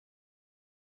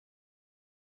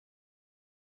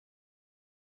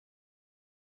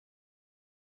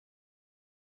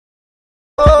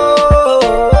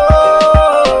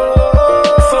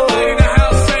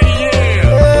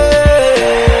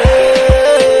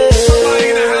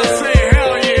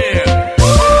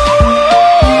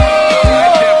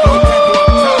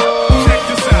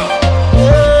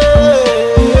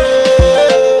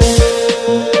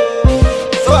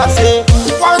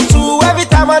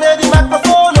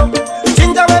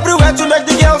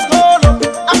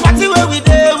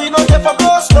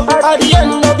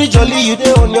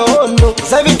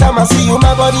I see you,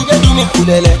 my body, they do me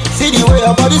kulele. See the way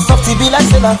your body soft, it be like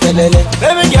Sena Felele.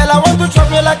 Baby girl, I want to chop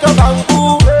you like a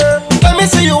bamboo. Let me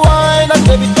see you wine and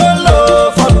baby, go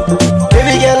low for me.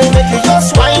 Baby girl, make you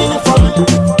just wine for me.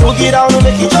 Book it down and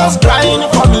make you just grind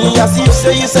for me. As you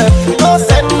say yourself, you don't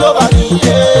send nobody,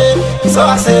 yeah. So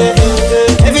I say,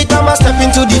 every time I step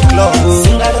into the club,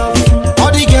 sing along. All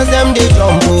the girls, them, they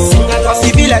jump, sing along. Cause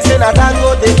it be like Sena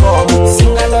Tango, they come,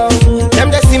 sing along.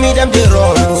 Them, they see me, them, they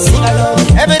run, sing along.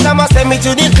 Every time I step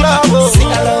into the club,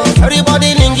 sing along.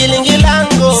 Everybody lingy, lingy,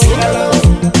 lango, sing along.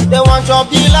 They want to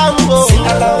the Lambo, sing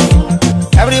along.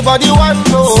 Everybody want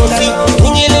to see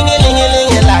lingy, lingy, lingy,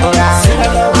 lingy, langa.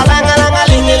 Alanga, langa,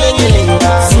 lingy, lingy,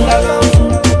 linga.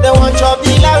 They want to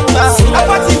the Lamba. I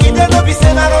party with them, no be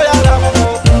Sena Royal Lambo.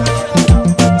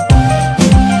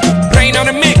 Rain on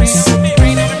the mix.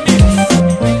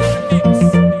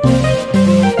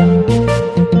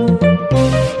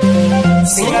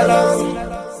 Sing along.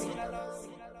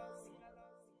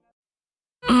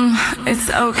 It's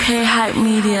okay, Hype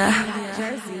Media.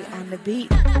 Jersey on the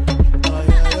beat.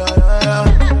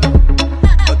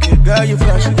 Okay, girl, you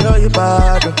flash, girl, you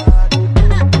bad.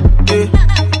 Yeah.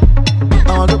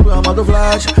 I'm to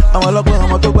flash, I'm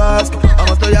to bask,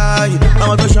 I'm to yai,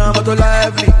 I'm to shine, I'm to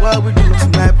lively. What we do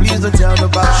tonight, please don't tell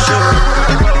nobody.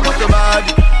 I'm to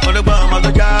body, I'm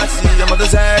to gassy, I'm to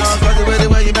sex. I'm to the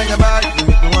way you bang your body, you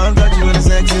make me want to touch you in a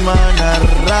sexy manner.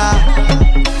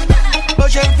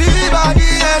 Ocean fever,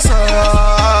 yes,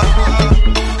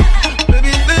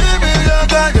 baby, baby, you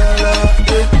got your love.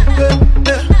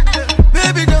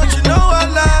 Baby, don't you know I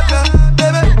love you,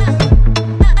 baby?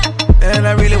 And I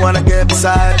really wanna get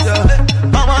beside you.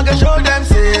 Mama can show them,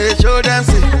 say,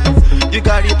 you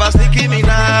carry past Nicki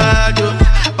Minaj,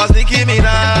 past Nicki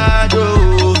Minaj.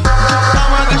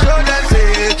 Mama can show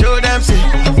them, say,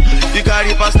 you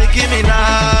carry past Nicki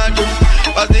Minaj,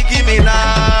 past Nicki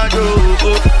Minaj.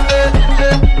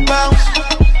 Bounce,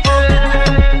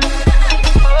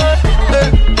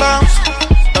 bounce.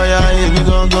 Oh yeah, we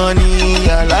gon' need a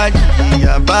large,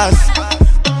 a bass.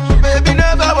 Baby,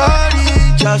 never worry,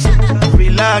 just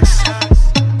relax.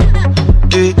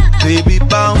 Hey, baby,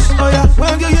 bounce. Oh yeah,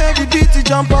 when you hear the beat, you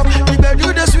jump up. You better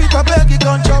do the sweet, I beg you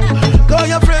can't jump. Call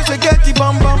your friends and get the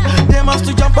bum bum. They must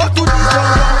to jump up to this bum.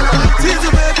 See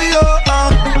the baby,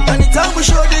 oh, anytime we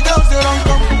show the girls, they don't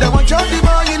come. They want jump the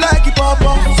ball, you like it pop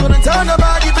up. So don't tell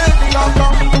nobody, baby, long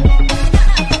come.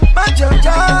 My jump,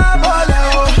 jump, all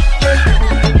out.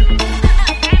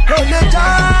 Go the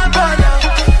jump, all out.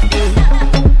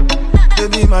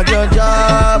 Baby, my jump,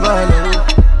 jump, all out.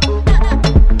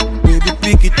 Baby,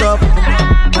 pick it up,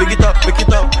 pick it up, pick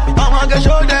it up. I'm gonna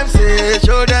show them, say,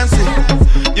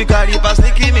 you carry past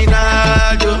Nicki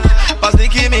Minaj, past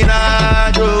Nicki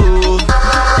Minaj.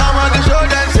 I'm gonna show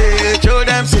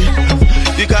them, say,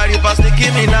 you carry past Nicki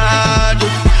Minaj,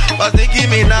 past Nicki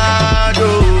Minaj.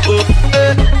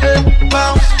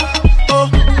 Bounce,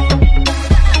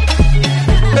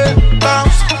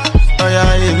 bounce. Oh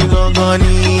yeah, we gon'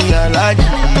 need a large,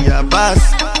 a bass.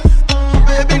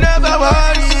 Baby, never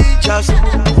worry, just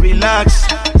relax.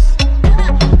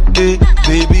 Hey,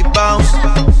 baby, bounce.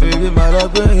 Baby, my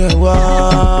love, bring it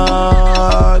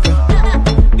walk.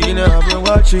 You know I've been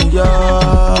watching ya.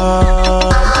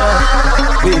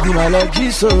 Baby, my love,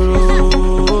 Jesus.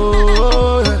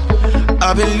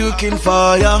 I've been looking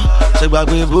for ya. Say, back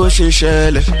with bush,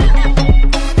 shell.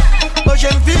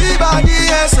 Ocean fever,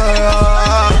 yes,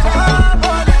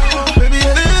 baby,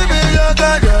 baby, you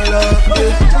got your love.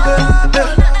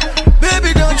 Baby,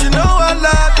 don't you know I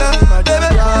love you, baby?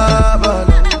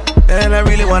 And I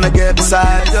really wanna get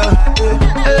beside you.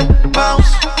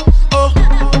 Bounce, oh,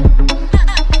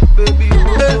 baby,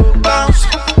 bounce.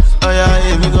 Oh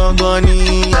yeah, we gon'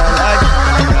 need a large,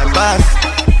 a bass.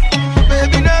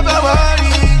 Baby, never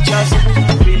worry, just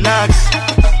relax.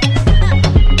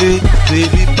 Hey,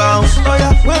 baby, bounce. Oh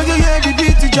yeah, when you hear the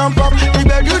beat, you jump up. You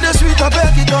better do the sweet, I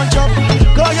beg you don't jump.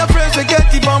 Call your friends and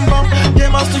get the bum bum. They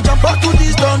must to jump up to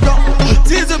this dun dun.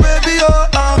 Tease the baby, oh,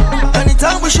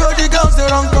 anytime we show the girls, they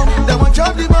run come. They want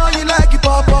jump the ball, you like it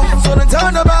pop up. So don't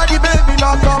tell nobody, baby,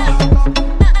 lock up.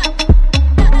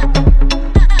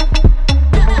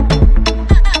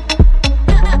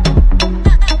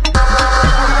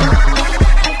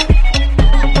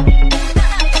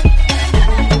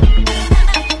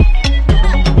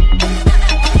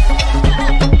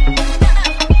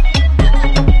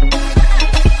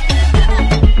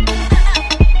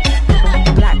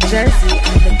 Jersey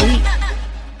on the beat.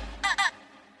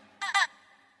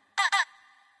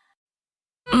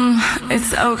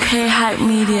 It's okay, Hype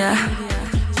Media.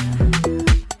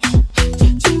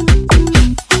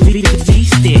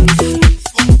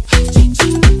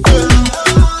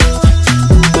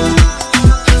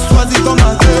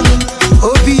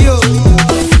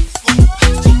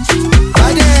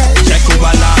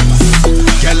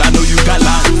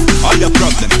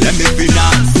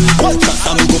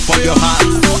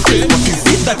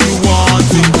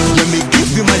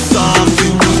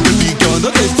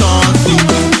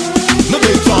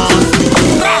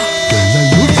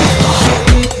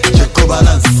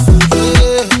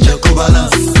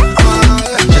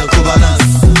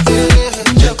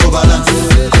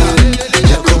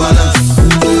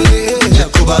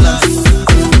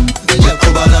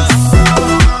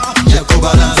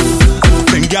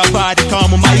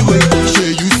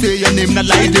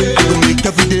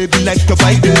 like a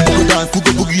Biden. Go dance,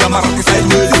 boogie boogie, I'm a rock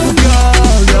sideways.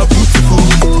 Girl, you're beautiful.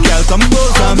 Girl, come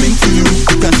close, I'm into you.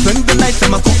 You can spend the night,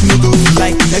 I'ma cook noodles.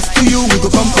 Like next to you, we go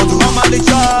come for the mama the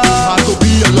child. I go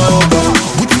be a lover.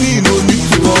 With me, no need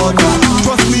to bother.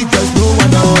 Trust me, there's no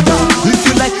one other. If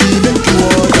you like me, make you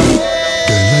order.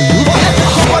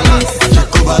 Jacko balance,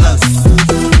 Jacko balance,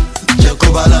 Jacko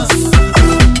balance,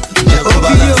 Jacko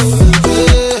balance,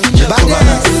 Jacko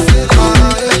balance,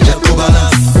 Jacko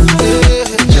balance,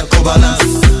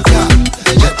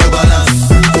 Jacko balance,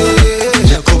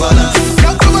 Jacko balance.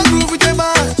 Girl, come and groove with your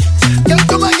man. Girl,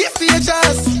 come and give me a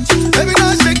chance. Baby,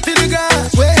 now shake to the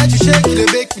grass. Where you shake, they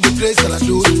make me the place that I do.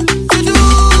 You do,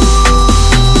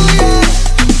 yeah.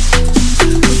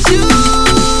 With you,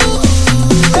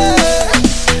 yeah.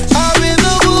 I'm in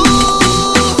the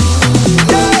mood,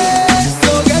 yeah.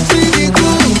 So get to the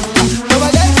groove. Come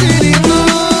and get to the groove.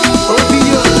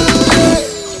 Yeah.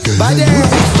 Bad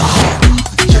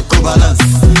Jacko balance,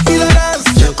 Killer dance,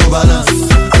 Jacko balance,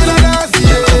 killer dance,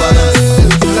 yeah.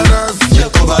 Killer dance,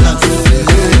 Jacko balance,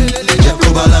 Jacko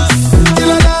balance,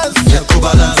 killer dance, Jacko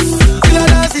balance, killer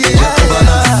dance, yeah.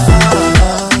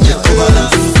 Jacko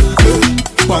balance.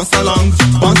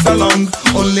 Bounce along,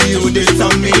 only you did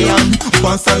tell me.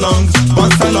 Bounce along,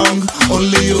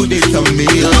 only you did tell me.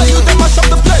 Why you dey mash up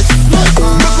the place? Make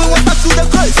me water to the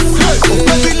place. Oh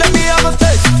baby, let me have a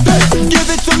taste. Give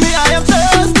it to me, I am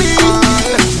thirsty.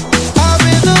 I'm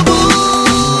in the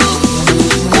mood,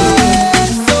 yeah.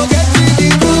 So get to the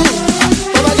groove,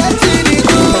 come and get to the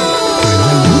groove.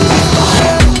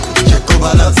 Jacko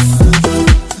balance,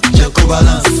 Jacko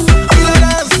balance, Killer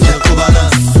dance, Jacko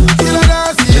balance, killer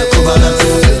dance, yeah. Jacko balance,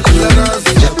 Killer dance,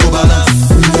 Jacko balance,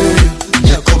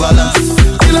 Jacko balance,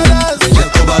 killer dance,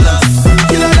 Jacko balance,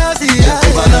 killer dance, yeah. Jacko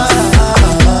balance,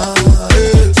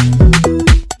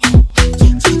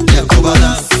 Jacko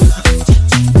balance,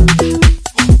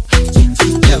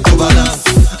 Jacko balance,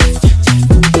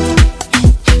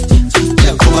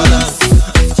 Jacko balance,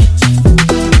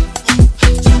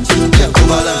 Jacko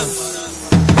balance.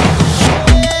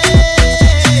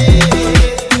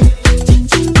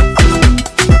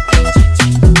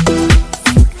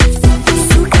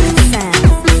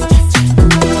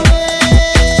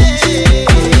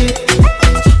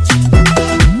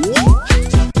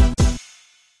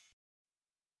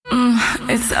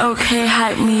 It's okay,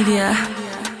 hype media.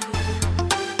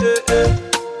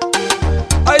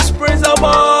 Ice Prince of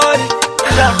body.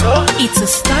 It's a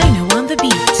Steiner on the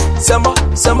beat. Summer,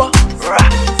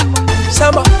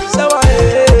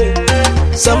 hey.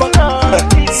 Summer,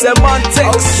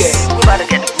 semantics. Okay.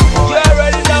 You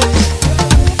already know.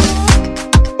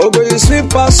 Oh, girl, you sweet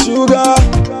past sugar,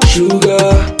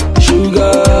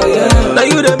 yeah. Now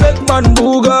you the make man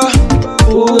booga,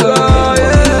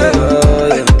 yeah.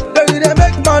 Now you the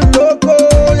make man loco,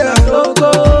 yeah.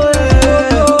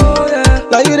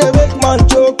 Now you the make man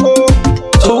choco,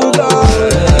 yeah.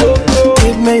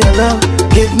 Give me your love,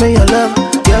 give me your love.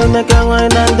 Girl, make a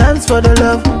wine and dance for the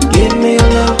love. Give me your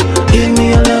love, give me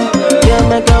your love. Girl,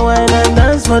 make a wine and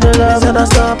dance for the love. Said I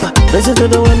stop, listen to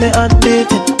the way me heart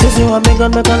beating. This is what me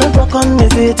gon' make a love rock on me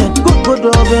feet. Good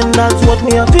loving, that's what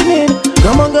me a feeling.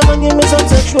 Come on, give me some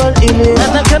sexual healing.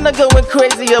 And I kinda going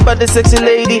crazy about the sexy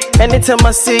lady. Anytime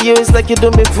I see you, it's like you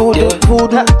do me voodoo.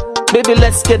 Baby,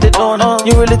 let's get it on.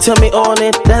 You really turn me on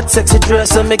it. That sexy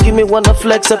dresser making me wanna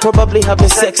flex. I probably having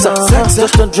sex.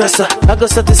 Just don't dress her. I go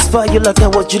satisfy you like I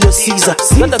was Julius Caesar.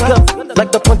 Let the cup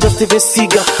like the punch of Steven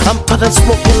Seagal. I'm pot and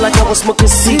smoking like I was smoking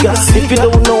cigar. If you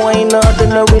don't know, I ain't no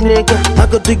ordinary nigga. I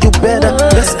go do you better.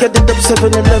 Let's get it up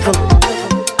 7-Eleven.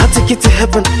 Take it to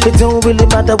heaven, it don't really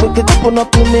matter. We could open up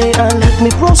to me and let me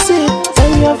proceed. Tell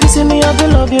you if you see me, I will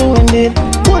love you indeed.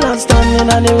 Pull out standing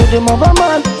and the rhythm of a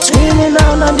man, screaming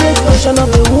out and the expression of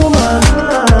a woman.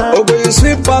 Oh, girl, you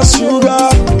sweet past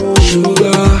sugar,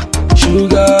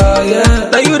 yeah.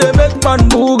 Now you the make man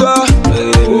booga,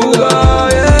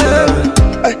 yeah.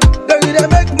 Now you the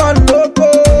make man loco,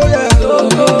 yeah.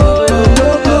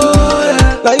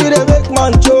 Now you the make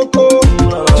man choco,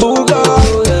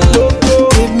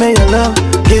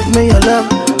 Give me your love,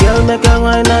 girl, make a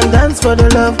wine and dance for the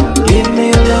love. Give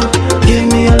me your love, give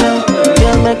me your love.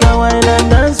 Girl, make a wine and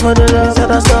dance for the love.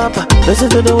 Said I stop, listen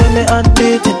to the way me heart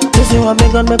beating. This is what me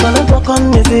gon' make a love rock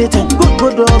on me feet.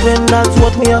 Good loving, that's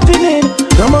what me a feeling.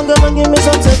 Come on, give me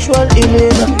some sexual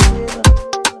healing.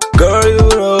 Girl, you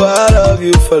know I love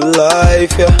you for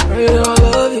life, yeah. I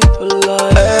love you for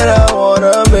life. And I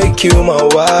wanna make you my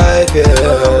wife,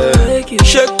 yeah.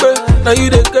 Shake me, now you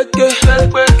the keke.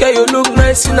 Can you look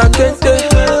nice in a kente?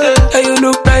 Can you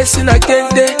look nice in a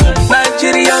kente?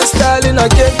 Nigerian style in a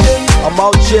kente. I'm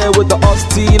out here with the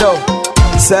Ostino.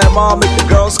 Said mom make the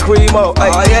girls scream out.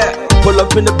 Oh yeah, pull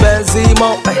up in the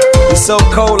Benzemo. We so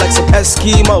cold like some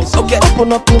Eskimos. Okay,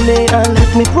 open up to me and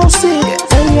let me proceed.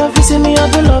 Tell me if you see me, I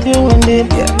will love you indeed.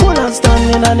 Pull and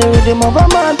standing on the rhythm of a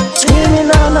man, screaming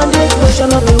out on the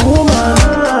expression of a woman.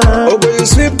 Oh, but you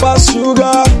sweet past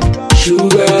sugar,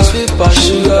 sugar, you sweet past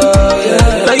sugar.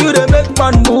 Yeah. Now you the make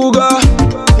man booga,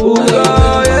 booga,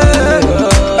 yeah.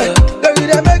 Now you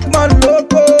the make man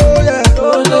loco, yeah.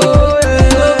 Loco,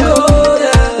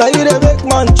 yeah. Now you the make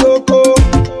man choco,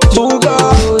 booga,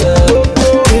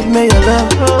 loco. Give me your love,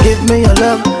 give me your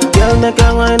love. Girl, make a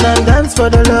wine and dance for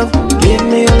the love. Give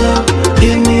me your love,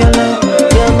 give me your love.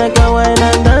 Girl, make a wine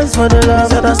and dance for the love.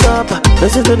 Set a stopper,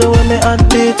 listen to the way me heart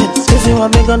beating. If you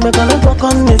want me gun, make a let walk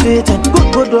on me feet.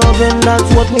 Good loving, that's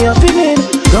what me a feeling.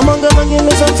 Come on, give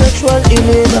me some sexual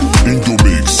healing. Into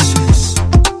mix.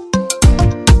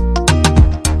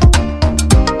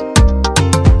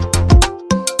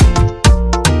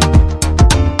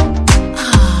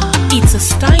 It's a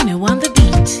Steiner on the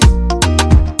beat.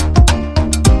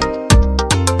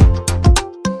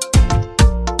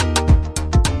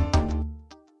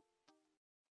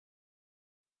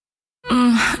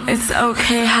 It's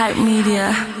okay, hype media.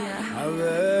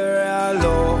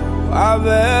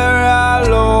 Abẹ́rẹ́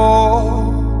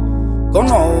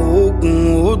kọ́nà ogun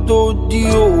ó tó dí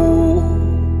o.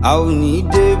 A ò ní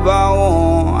dé bá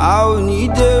wọn, a ò ní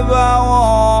dé bá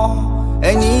wọn.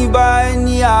 Ẹni bá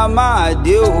ẹni a máa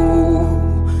dé o.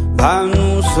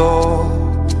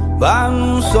 Bánú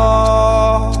sọ,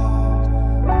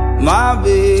 má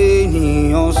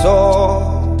bènìyàn sọ.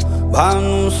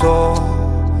 Bánú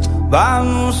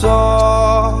sọ,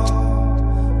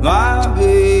 má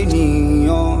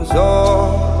bènìyàn sọ.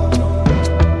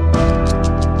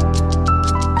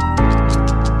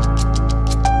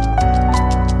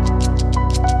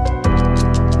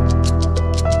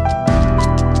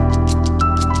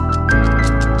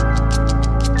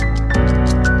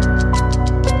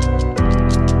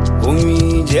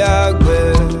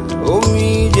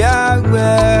 Omijé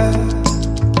àgbẹ̀,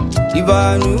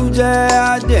 ìbànújẹ́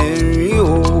adẹ̀rín o.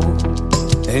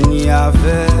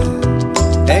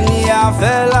 Ẹni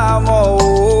afẹ́ la mọ̀ o,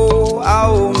 a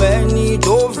ò mẹ́ni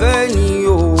tó fẹ́ ni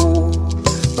o.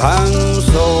 Bánú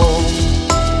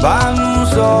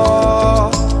sọ,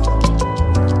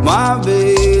 má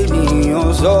bènìyàn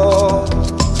sọ.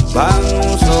 Bánú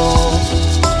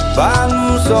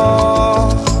sọ,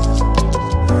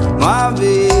 má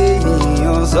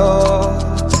bènìyàn sọ.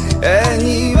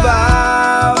 Ẹni bá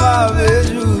má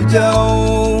bèjú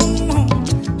jẹun,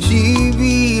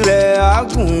 ṣíbí rẹ̀ á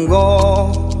gùn gan.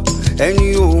 Ẹni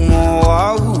ò mọ̀ wá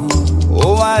hù ó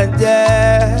máa jẹ́.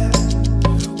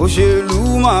 Òṣèlú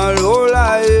máa ló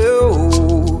láyé o.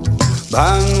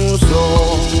 Bánú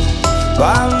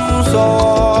sọ,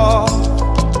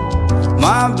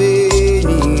 má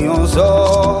bènìyàn sọ.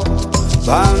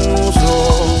 Bánú sọ,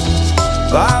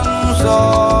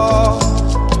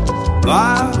 má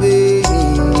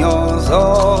bènìyàn sọ.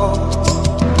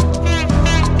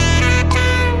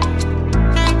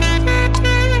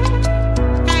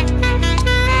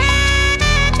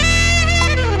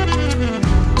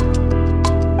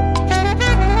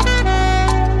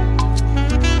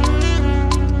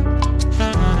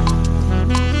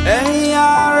 Ẹ̀yin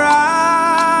ará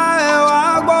ẹ wá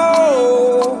gbọ́ o.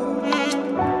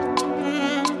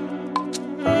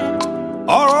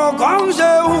 Ọ̀rọ̀ kan ń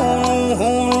ṣe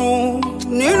hùrùhùrù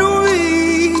nínú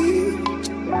yìí.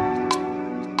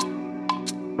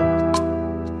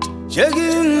 Ṣé kí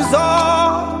n sọ?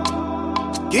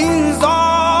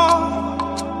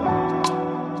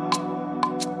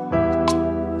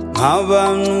 Má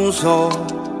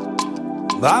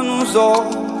bánú sọ.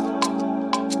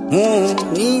 Mo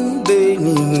ní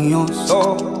bènìyàn sọ.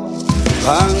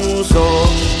 Bánú sọ,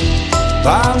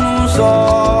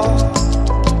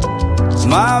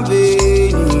 má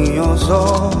bènìyàn sọ.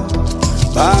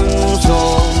 Bánú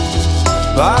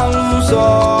sọ,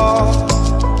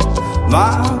 má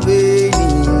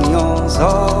bènìyàn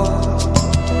sọ.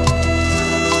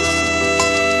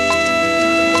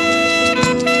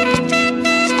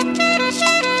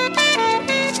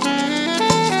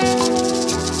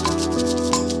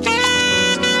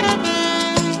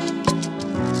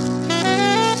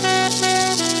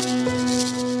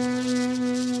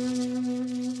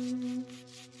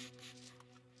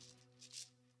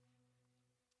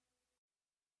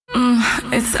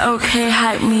 It's okay,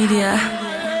 hype media.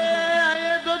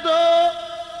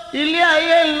 Ilé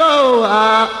ayé lọ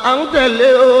à ń tẹ̀lé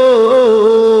o.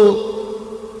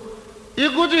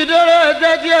 Ikú ti dọ́rọ̀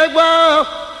ẹ̀jẹ̀ tí ẹ gbọ́.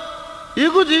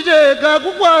 Ikú ti ṣe ìka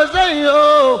púpọ̀ sẹ́yìn o.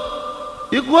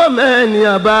 Ikú ọmọ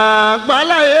ènìyàn bá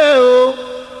gbáláyé o.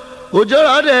 òjò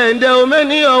rọ̀dẹ̀ ǹdẹ̀ omi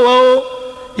ní ọwọ́ o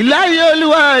ìláyé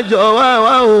olúwa jọ̀wọ́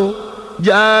àwa o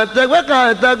jà tẹgbẹ́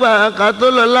kàtàgbà ká tó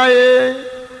lọ láyé.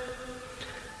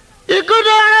 ikú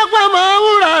dára pamọ́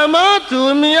wúrà mọ́tò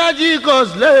mi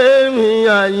ajíkọ̀sílẹ̀ mi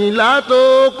Àyìnlá tó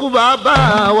kú bàbá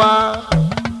wa.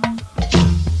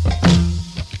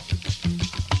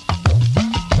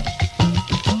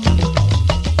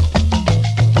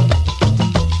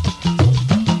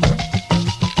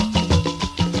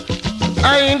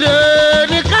 Àyìndé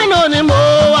ní Kánò ni mo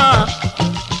wà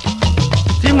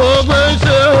tí mo gbé ń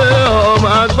ṣe ọmọ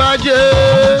àgbájé.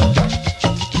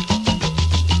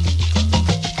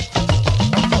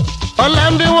 ọ̀la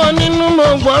ń bí wọn nínú mo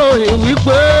gbọ́ròyìn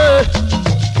wípé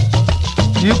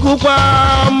ikú pa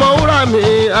Ọmọwúrà mi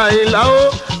Àyìnlá ó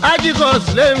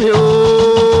ajíkọ̀sílẹ̀ mi ó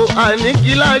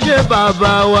àníkílájẹ́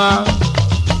bàbá wa.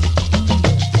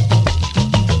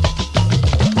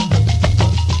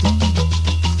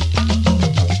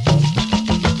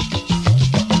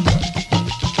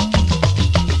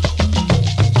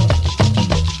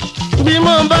 bí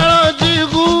mo bá rántí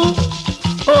ikú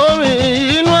omi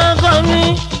inú ọkọ mi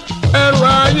ẹrù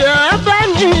ayé bá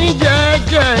mi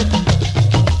jẹ́jẹ́.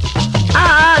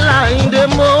 Àlàyé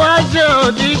mo wá ṣe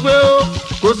ọtí pé ó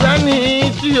kò sẹ́ni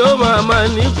tí ó máa máa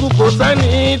níkú kò sẹ́ni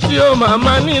tí ó máa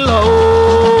máa nílò o.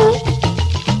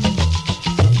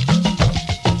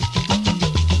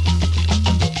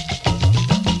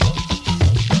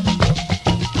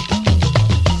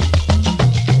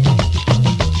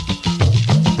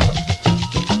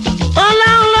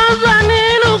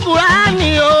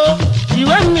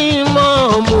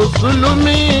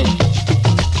 Mùsùlùmí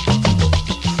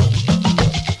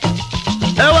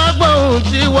ẹ wá gbọ́hùn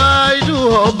tí wá ìlú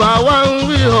ọba wa ń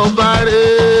wí ọba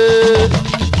rẹ̀.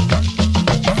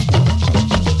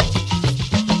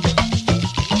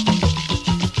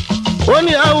 ó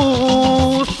ní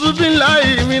àwùsù bíláì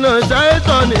mìíràn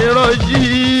ṣáìtọ̀ nírọ̀jì.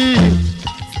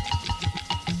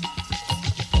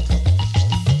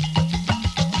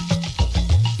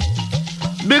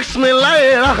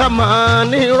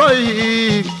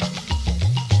 Bismillahirrahmanirrahim.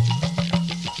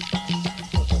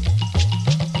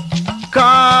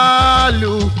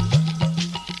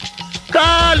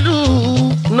 Kalu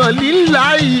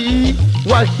nalillahi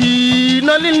wa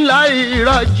inna lillahi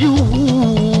rajiun.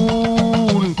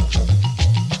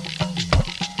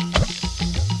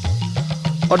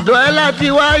 ọ̀dọ̀ ẹ láti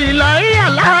wá ìlàyé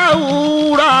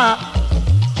aláwùrà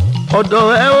ọ̀dọ̀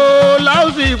ẹ ó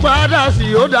láòsì padà sí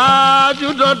ó dájú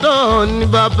dandan ní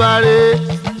bàbá rẹ̀.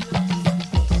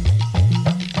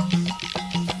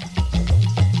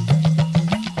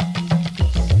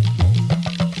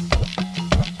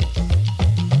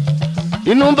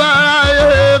 inú bára yé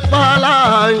pàlà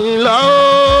Àyìnlá ó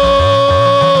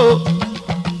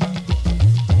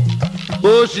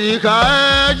òṣìkà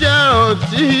ẹ̀jẹ̀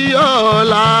ọ̀tí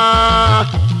ọ̀la.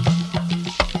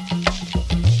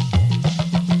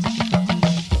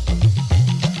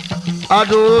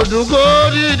 àdùndùn kò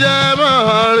dídẹ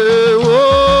máa rè wò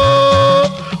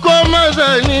kó má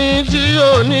sẹ́yìn tí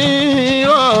ò ní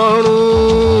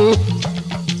ọ̀run.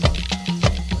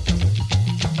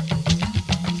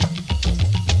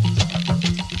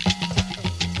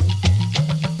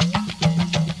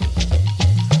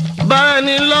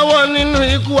 báni lọ́wọ́ nínú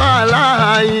ikú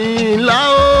Àyìnlá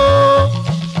ó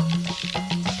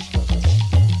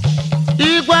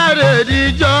ìpàdé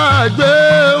díjọ́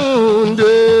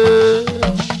àgbéhùndé.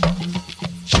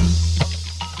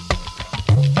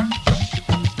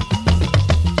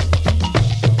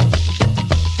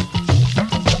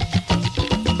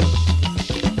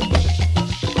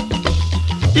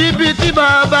 ibi tí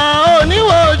bàbá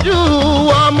oníwòjú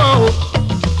ọmọ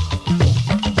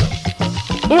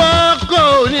wọn kò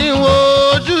ní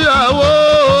wojú ìyàwó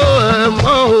ẹ̀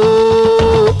mọ́ o.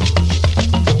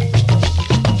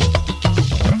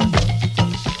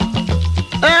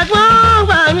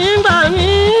 ẹ̀gbọ́n gbàmí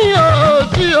ò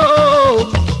sí o.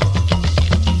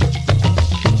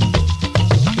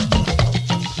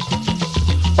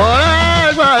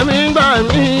 ọ̀rẹ́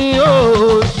gbàmí ò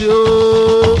sí o.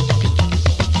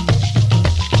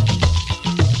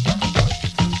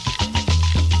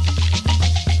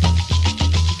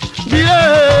 bí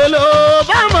èèlò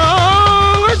bá mọ̀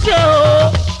ọ́n ṣe o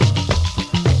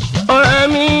ọ̀rẹ́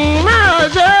mi máa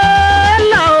ṣe é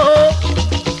là o.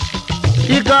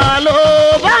 ìkà ló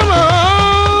bá mọ̀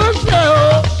ọ́n ṣe o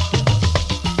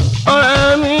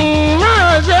ọ̀rẹ́ mi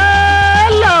máa ṣe é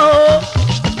là o.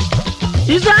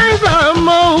 ìsáyẹ̀sà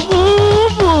mọ òkú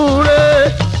fúre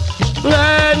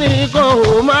ẹnìkan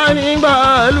ò máa ní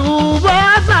gbàlú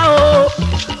bọ́sà o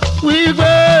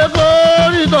wípé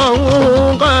kórìtọ̀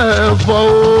ń kẹ́fọ́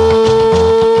o.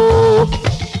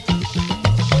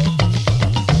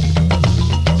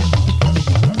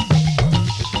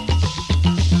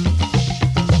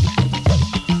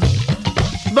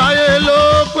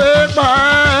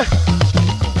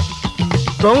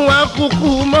 tó ń wá kúkú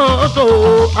mọ́tò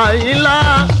Àyìnlá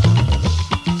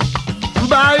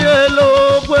báyé ló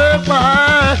gbé pa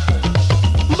ẹ́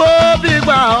bó bí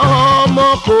gbà ọmọ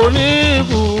kò ní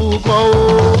ìbùkọ́ o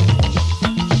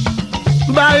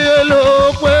báyé ló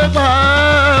gbé pa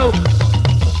ẹ́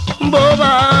bó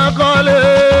bá kọ́lé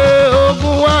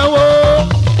ogun wá wó.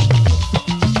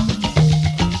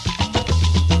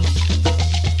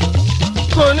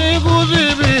 Kò ní kú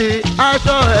síbi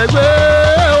aṣọ ẹgbẹ́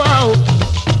wa o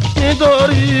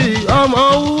nítorí ọmọ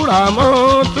wúrà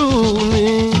mọ́tò mi.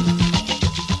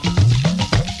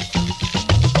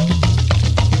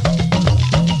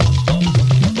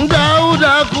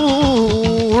 Dáúdà kú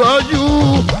rọ́jú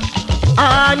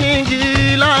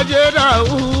Anígilájẹ́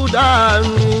Dáúdà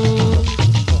mi.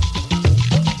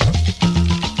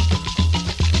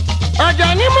 Ọjà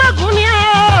ní mọ̀kún ni ó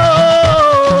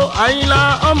Àyìnlá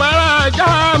ọmọ ara ajá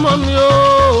mọ́ mi o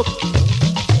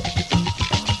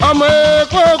ọmọ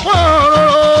èkó pọ̀rọ̀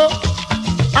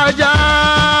ajá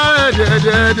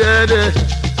dẹ̀dẹ̀dẹ̀dẹ̀.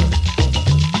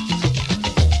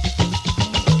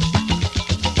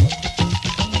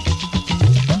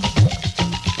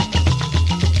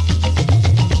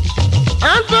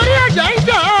 À ń torí ajá ń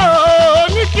jà ó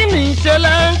ní kí ni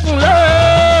ìṣẹ̀lẹ̀ ń kúnlẹ̀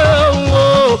òun o.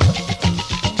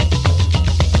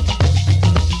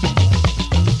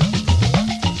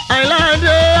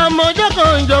 Àìláńdé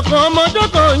ọmọjọ́kọ̀njọ̀kan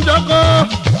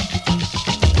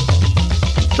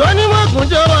tó ní mọ̀kún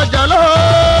jẹ́ wájà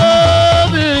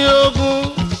lóbìnrin ogun.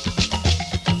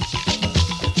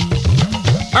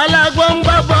 Alágbó ń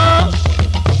gbàgbọ́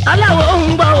aláwọ̀ ń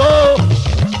gbàwó.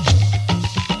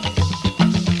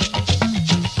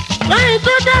 Lẹ́yìn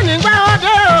tó dẹ̀ nígbà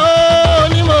ọdẹ o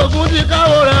ní mọ̀kún ti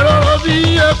káwọ́ rẹ̀ rọ́rọ́ bí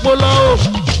epo lọ o.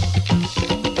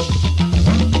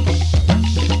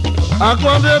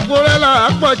 Àpọ̀nbẹ́kọ rẹ̀ là á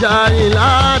pọ̀jà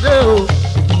Àyìnládé o.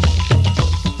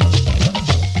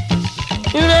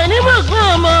 Ìrẹ̀ ní mọ̀kún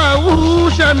ọmọ àwùrú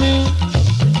sẹ́mi.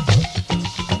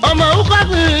 Ọmọ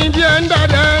àwùkọ́sìn díẹ̀ ń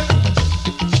dàdẹ́.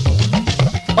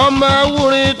 Ọmọ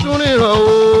àwùrin tún rìnrọ̀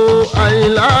o.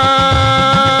 Àyìnlá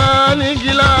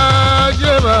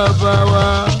Anígilájẹ́ bàbá wa.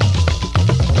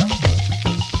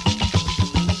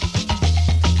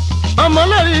 Ọmọ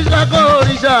lórí ìṣàkó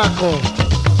òrìṣà kan.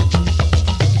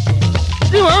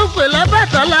 Tí wọ́n ń pè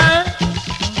lábàtàlá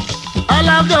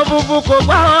alájọ funfun kò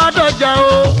gbá ọdọjà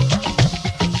o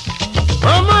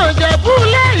ọmọ Ìjẹ̀bú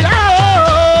lẹ́yà o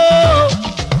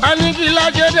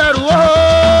Anígilájẹ́ dẹrù o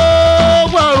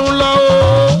gbọ̀rùn lọ o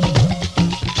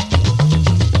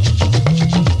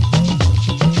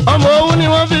ọmọ òun ni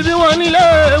wọ́n fi bí wọn nílé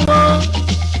wọn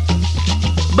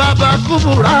bàbá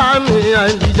Kúbúrà mi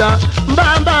Àyìndíjà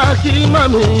bàbá kí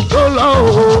màmí tó lọ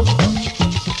o.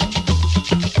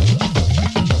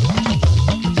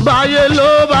 Báyé ló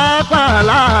bá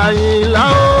pààlà Àyìnlá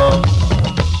o.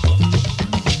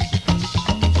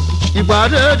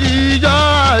 Ìpàdé dijọ́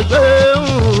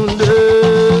àgbéhùndé.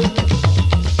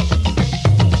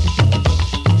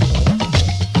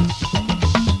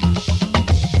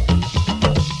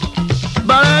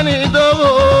 Bàrẹ́ni tó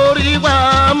borí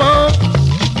pamọ́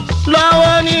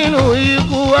lọ́wọ́ nínú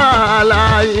ikú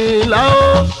Àyìnlá o.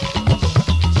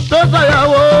 Tó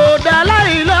sọ̀yàwó dá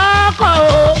láì lọ́kọ̀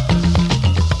o.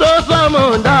 Tó sọmọ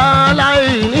dá láì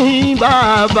ní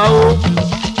bàbá o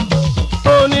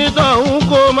onítọ̀hún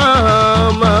kó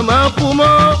máa kú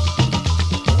mọ́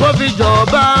kó fi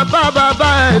jọba bá bàbá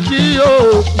ẹ̀ tí yóò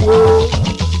kú o.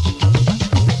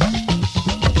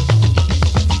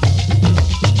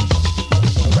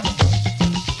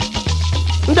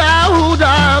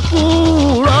 Dáúdà kú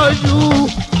rọ́jú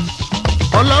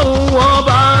Ọlọ́run wọn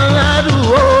bá ẹ̀dùn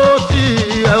ó ti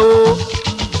ẹ̀ o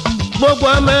gbogbo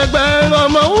ọmọ ẹgbẹ́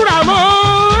ọmọ wúrà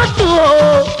mọ́tò o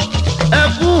ẹ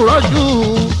kú rọ́jú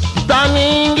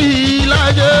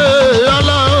Anígilájẹ́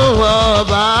Ọlọ́run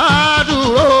ọba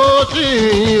dúró tì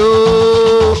í o.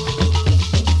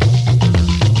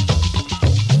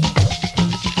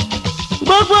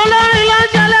 Gbogbo olórin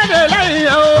lọ́jọ́ lédè lẹ́yìn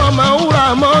ọmọ wúrà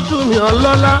mọ́tò mi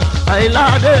ọlọ́lá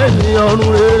Àyìnládé ní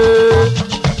ọ̀run rere.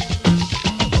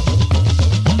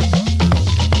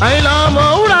 Àyìnlá ọmọ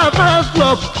wúrà fans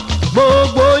club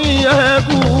gbogbo yín ẹ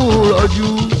kú rọ́jú.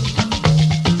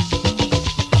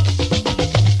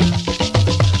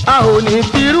 A ò ní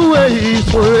firú èyí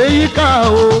sùn èyí ká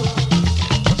o.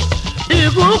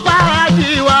 Ikú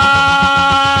pàdé wá.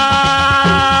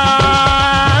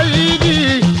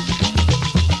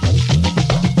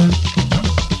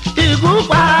 Ikú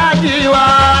pàdé wá.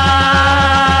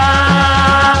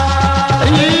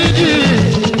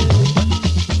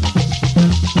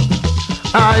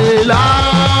 Àyìnlá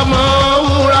ọmọ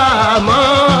wúrà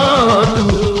mọ́tò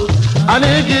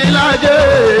Anígilájẹ́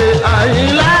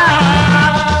Àyìnlá.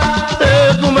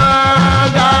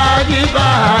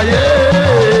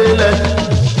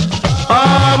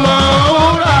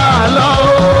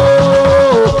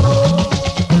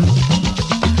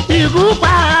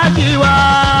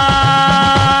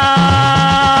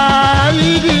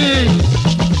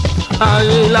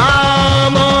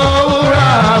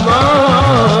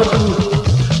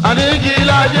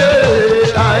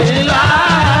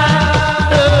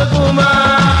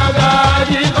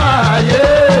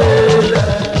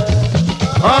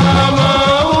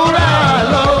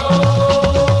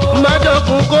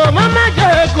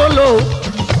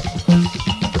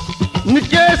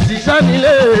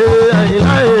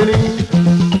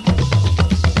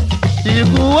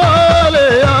 ikú olè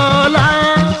ọlá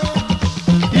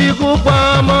ikú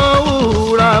pọmọ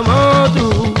wúrà mọ́tò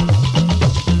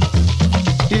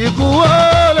ikú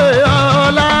olè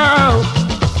ọlá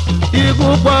ikú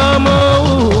pọmọ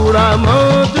wúrà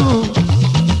mọ́tò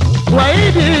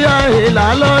wàyídì àìlà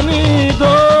lọ ní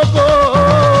tókò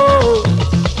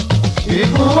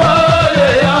ikú olè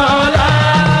ọlá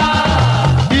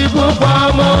ikú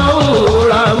pọmọ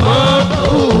wúrà mọ́tò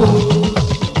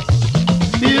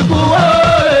ikú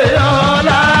olè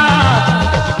ọlá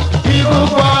ikú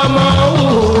pọmọ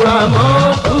wúrà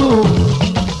mọ́tò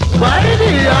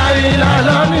wàyídì àìlà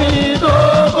lọ ní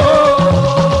tókò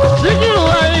síkírù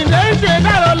àyìndé ń ṣe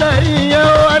dárò lẹ́yìn yẹn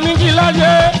ó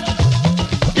aníkílájẹ́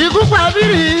ikú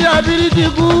pàbírí abiri ti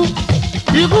kú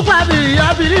ikú pàbírí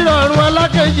abiri rọrùn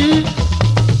alákejì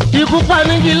ikú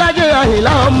panigi lájẹ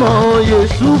àyìnlá ọmọ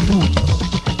Yẹ̀sùfù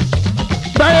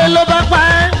gbáyé ló bá pa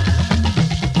ẹ́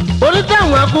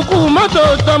onítàwọn àkókò mọ́tò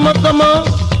tọmọtọmọ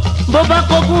bó bá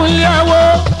kókún ìyàwó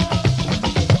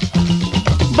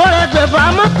bọ́rẹ̀ gbẹ̀fà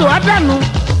mọ́tò àdánù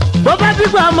bó bá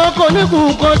dìgbà ọmọ kò ní kú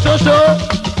kan ṣoṣo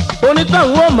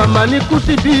onítàwọn màmá ní kú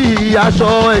síbi aṣọ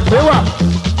ẹ̀gbẹ́ wà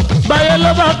báyé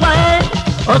ló bá pa ẹ́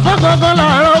ọ̀sán gangan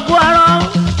làárọ̀ kú arọ́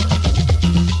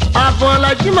àfọ̀n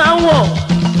làjí máa ń wọ̀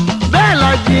bẹ́ẹ̀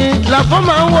làjí làfọ́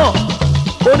máa ń wọ̀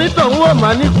onítọ̀hún ò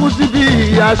máa ní kú síbi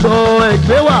aṣọ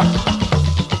ẹ̀gbẹ́ wà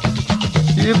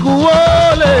ikú wo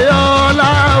lè ọlá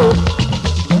o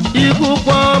ikú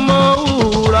pọ̀ ọmọ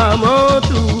wúrà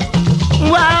mọ́tò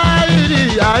wá ìrì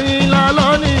àyìnlá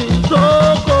lọ́ní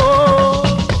tókò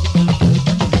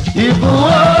ikú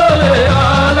wo lè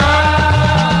ọlá.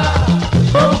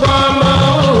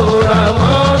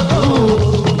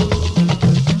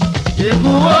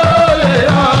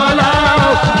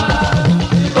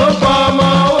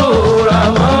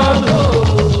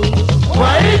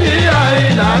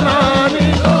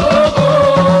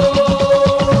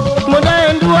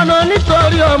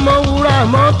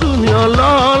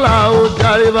 Ọlọ́lá ó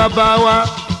jàre bàbá wa.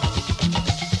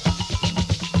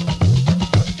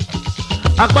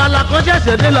 Àpàlà kan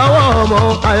ṣẹ̀ṣẹ̀ dé lọ́wọ́ ọmọ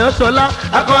Àyànṣọlá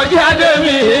Àkànjí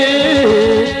Adémi.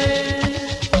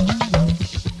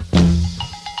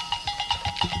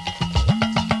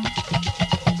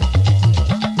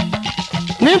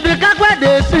 Níbi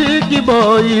kápẹ́dé sí kíbọ̀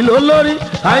yìí lólórí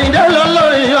Àyìndé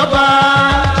lólórí ọba.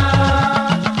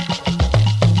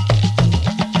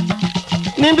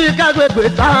 Níbi kágbègbè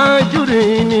Tájúrì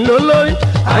ní lólórí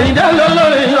Àyìndé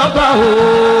lólórí ọba o.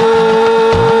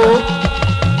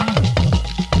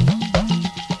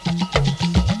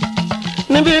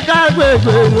 Níbi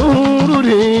kágbègbè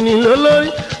Núrùrì ní lólórí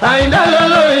Àyìndé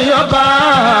lólórí ọba.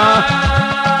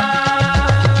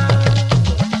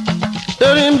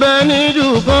 Torí ń bẹ ní ìlú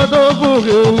kan tó gùn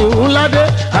kìnìún ládé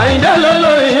Àyìndé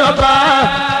lólórí ọba.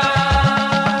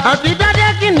 Àti dáadé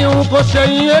kìnìún kò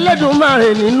ṣẹ̀yìn Elédùmarè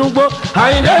nínú gbó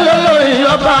Àyìndé lólórí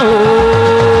ọba o.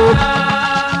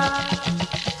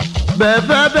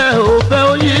 Bẹ̀fẹ̀ bẹ̀ ò fẹ́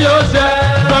ó yí ó ṣẹ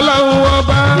tọ́lọ́hún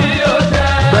ọba.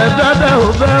 Bẹ̀fẹ̀ bẹ̀ ò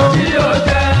fẹ́ ó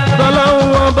tọ́lọ́hún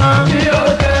ọba.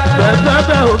 Bẹ̀fẹ̀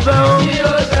bẹ̀ ò fẹ́ ó.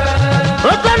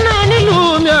 Ó tọ́ náà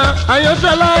nílùú mi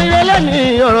Àyànṣọlá ìrẹ́lẹ̀ ní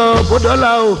ọ̀rọ̀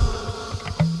bọ́dọ́là o.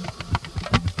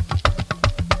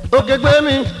 Òkè gbé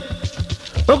mi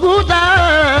òkúta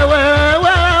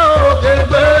wẹ́wẹ́ òkè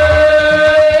gbé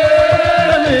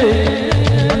mi.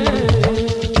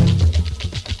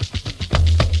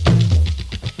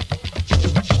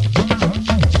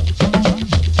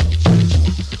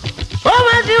 Ó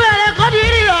máa ti wẹ̀rẹ̀ kọ́ di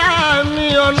rírà mi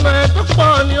ọ̀nà tó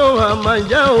pọ̀ ni ó máa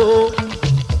jẹ́ o.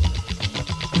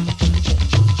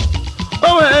 Ó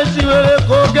máa ti wẹ̀rẹ̀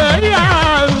kọ́ gẹ̀rí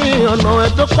àmì ọ̀nà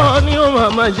tó pọ̀ ni ó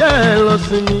máa jẹ́ lọ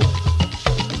sí mi.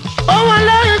 Ohun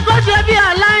lórí kó ṣe bí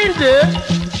aláìndé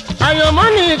àyànmọ́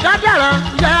ní kádàrá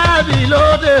jábì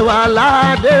lóde wà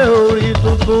ládé orí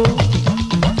tuntun.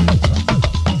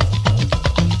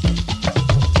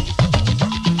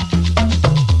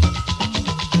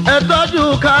 Ẹ tọ́jú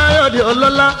Káyọ̀dé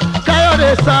ọlọ́lá Káyọ̀dé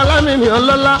Sálámì mi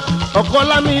ọlọ́lá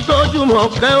ọ̀kọ́lámi tójú mọ̀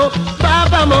kẹ́ ó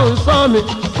bàbá mọ̀ ń sọ mi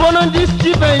fọ́nọ́dí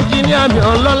chief engineer mi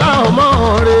ọlọ́lá ọmọ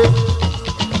rẹ̀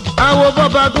àwọn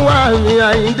bọ́bá tún wà ní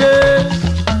Àyìndé.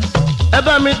 Ẹ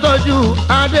bá mi tọ́jú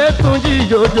Adétúnjì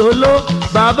jòjòló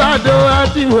bàbá do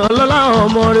àti mi ọlọ́lá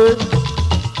ọmọ rẹ̀.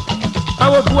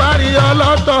 Àwọn Buhari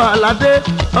ọlọ́tọ̀ Àládé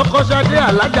ọkọ̀ Ṣadé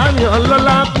Alájà mi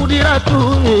ọlọ́lá Kúdírátù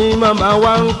mi màmá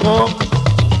wa ń kọ́.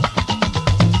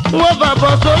 Wọ́n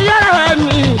bàbọ̀ sóyára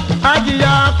mi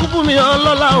àjìyà kúkú mi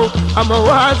ọlọ́lá o àmọ́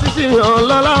wá sísì mi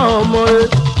ọlọ́lá ọmọ rẹ̀.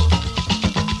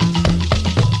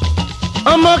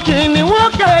 Ọmọ kìíní wọ́n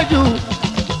kéré jù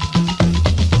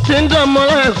tí ń dánmọ́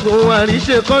ẹ̀kún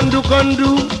àríṣe kọ́ńdúkọ́ńdú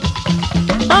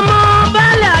ọmọ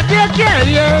baálẹ̀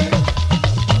adékẹ́rẹ́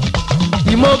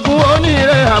ìmọ̀gùn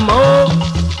oníire àmọ́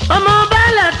ọmọ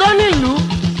baálẹ̀ tó nílùú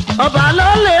ọba ló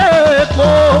lè kó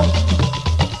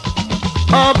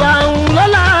ọba ń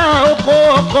lọ́la oko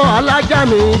ọkọ̀ alájà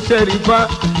mi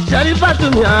ṣẹ̀rífà tún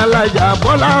mi alájà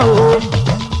bọ́lá o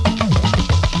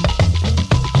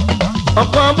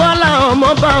ọkọ̀ bọ́lá ọmọ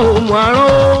bá òun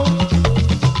àrùn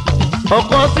o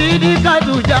ọkọ̀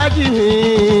sídìkàdù jájì mi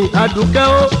àdùkẹ́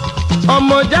o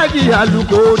ọmọ jájì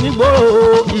àlùkò nígboro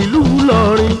ìlú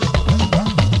Ìlọrin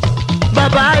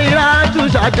bàbá ìrájú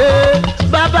ṣàdé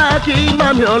bàbá kí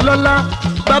mami ọlọ́lá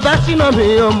bàbá sínà mi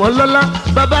ọmọ lọ́lá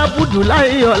bàbá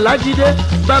bùdùláì ọ̀làjídé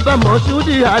bàbá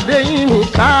mọ̀ṣúdì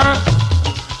adéyìnká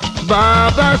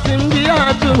bàbá símbí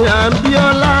àtúnmí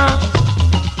àbíọ́lá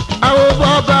àwọn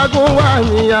bọ́bágún wà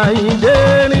ní àyíndé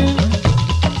rí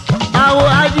àwọn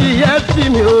adìyẹ sí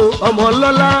mi o ọmọ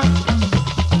lọ́lá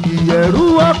ìyẹ̀rú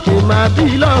ọ̀kìn máa bí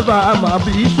lọ́ba máa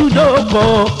bí ṣúdọ̀kọ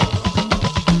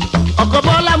ọkọ̀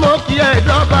bọ́lá mo kí ẹ̀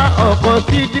dọ́gba ọkọ̀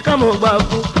sí jíkà mo gbà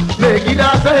fún mègídá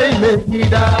sẹ́yìn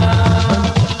mègídá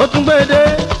ó tún gbédé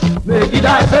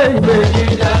mègídá sẹ́yìn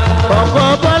mègídá ọkọ̀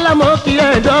bọ́lá mo kí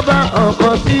ẹ̀ dọ́gba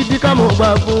ọkọ̀ sí jíkà mo gbà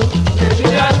fún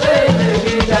mègídá sẹ́yìn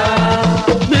mègídá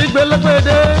gbígbé ló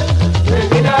gbédé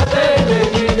mègídá sẹ́yìn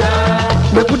mègídá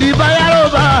mèkúdí báyárò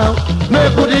bá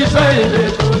mèkúdí sẹ́yìn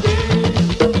mèkúdí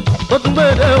ó tún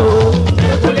gbédé o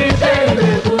mèkúdí sẹ́yìn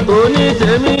mèkúdí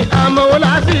onítẹ̀mí amọ̀wó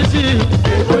lásìsì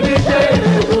mèkúdí sẹ́yìn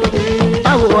mèkúdí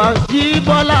àwọ̀ àjí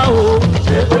bọ́lá o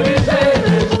mèkúdí sẹ́yìn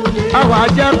mèkúdí àwọ̀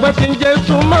àjẹpẹ́ tí ń jẹ́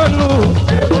súnmọ́nù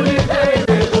mèkúdí sẹ́yìn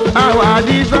mèkúdí àwọ̀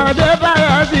àdìsàdé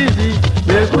báyà sísì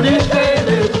mèkúdí sẹ́yìn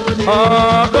mèkúdí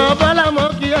ọkọ̀ bọ́lá mọ́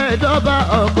kí ẹ̀ dọ́gba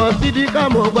ọkọ̀ sídìkà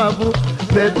mọ́ gbà fún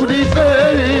mèkúdí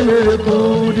sẹ́yìn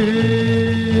mèkúdí.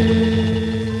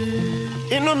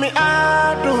 Inú mi á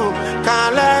dùn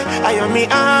kálẹ̀ ayọ̀ mi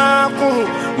á kún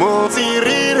mo ti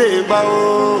ríre gbà o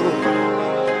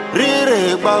ríre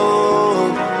gbà o.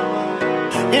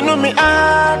 Inú mi á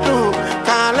dùn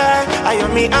kálẹ̀ ayọ̀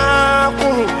mi á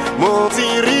kún mo ti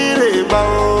ríre gbà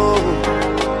o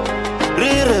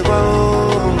ríre gbà o.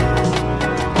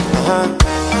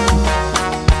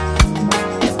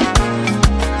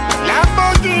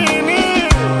 Lamborghini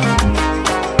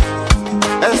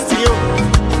STO.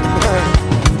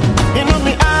 Inú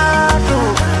mi á dùn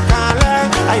kálẹ̀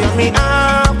ayọ̀ mi á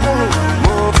kún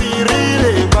mo ti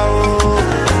ríre gbà o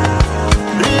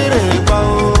ríre gbà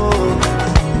o.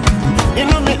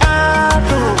 Inú mi á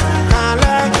dùn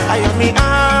kálẹ̀ ayọ̀ mi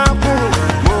á kún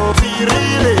mo ti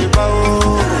ríre gbà o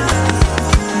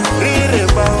ríre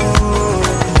gbà o.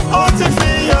 Ó ti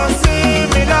fi yọ̀ sí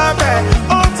mi lábẹ́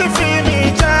ó ti fi mi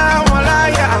já wọn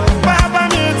láyà bàbá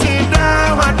mi ti dá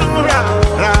wàdúrà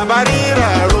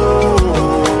ràbàrírà ro.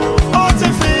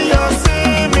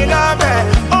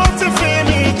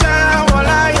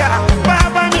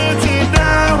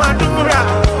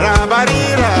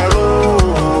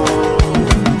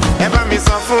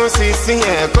 Fún sísí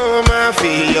yẹn kó má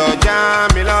fi yọ̀ já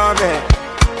mi lọ́bẹ̀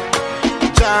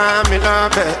já mi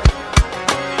lọ́bẹ̀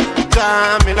já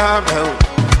mi lọ́bẹ̀ o.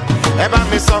 Ẹ bá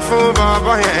mi sọ fún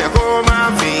bọ́bọ́ yẹn kó má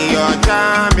fi yọ̀ já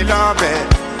mi lọ́bẹ̀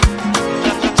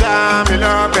já mi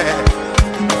lọ́bẹ̀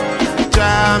já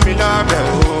mi lọ́bẹ̀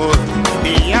o.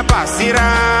 Ìyá Bàsírá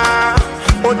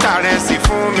ó tàrẹ sí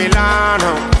fún mi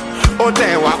lánàá ó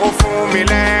tẹ̀wá ó fún mi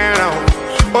lẹ́ràn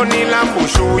ó ní lámbò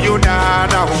ṣòyó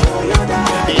dáadáa o.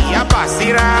 Ìyá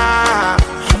Bàsírá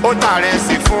ó tàrẹ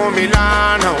sí fún mi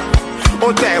lánàá ó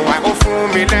tẹ̀wá ó fún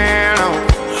mi lẹ́ràn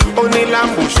ó ní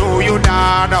lámbò ṣòyó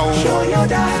dáadáa o.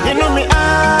 Inú mi á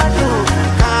dùn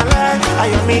kálẹ̀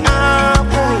ayọ̀ mi á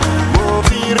kún mo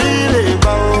fi ríre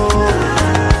gbà o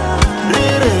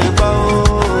ríre gbà o.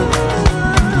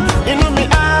 Inú mi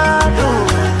á dùn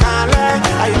kálẹ̀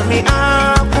ayọ̀ mi á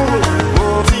kún mo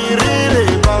fi ríre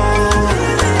gbà o.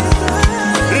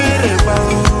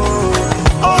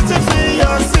 Ó ti fi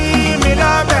yọ̀ sí mi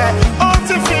lábẹ́ ó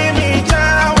ti fi mi já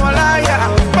wọn láyà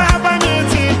bàbá mi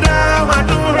ti dá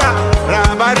wàdúrà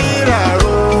ràbàrírà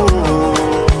ro.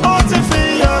 Ó ti fi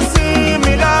yọ̀ sí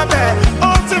mi lábẹ́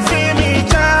ó ti fi mi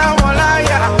já wọn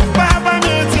láyà bàbá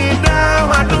mi ti dá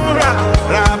wàdúrà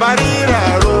ràbàrírà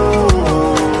ro.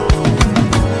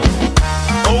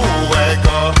 Owó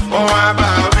ẹ̀gọ́ wọn wá bá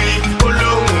wí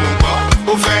olóhùn gbọ́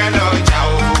ó fẹ́ lọ jà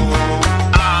o.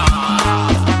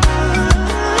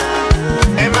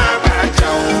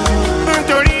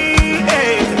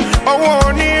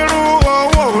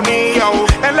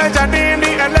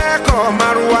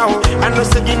 I know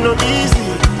say it no easy,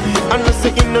 I know say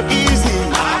it no easy.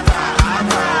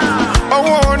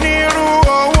 Owó onírú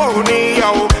owó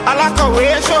oníyàwó alákọ̀wé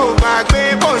ṣògbàgbé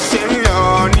bó ṣe ń lọ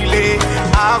nílé.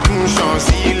 ṣàn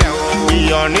sílẹ̀ o.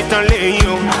 Iyọ̀ nítàn lẹ́yìn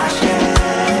o,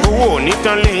 owó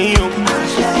nítàn lẹ́yìn o,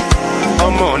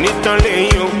 ọmọ nítàn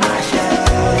lẹ́yìn o,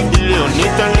 ilé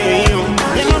nítàn lẹ́yìn o.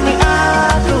 Inú mi á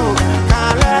dùn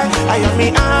kálẹ̀, ayọ̀ mi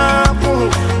á kún,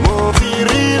 mo fi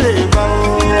rírè gbọ́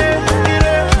o,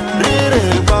 rírè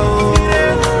gbọ́ o.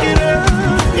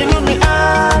 Inú mi á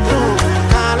dùn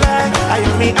kálẹ̀,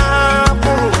 ayọ̀ mi á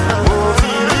kún, mo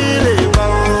fi rírè gbọ́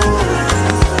o,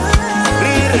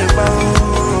 rírè gbọ́ o.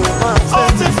 Ó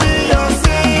ti fi yọ̀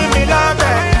sí mi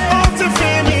lábẹ́, ó ti fi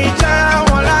mi já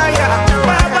wọn láyà,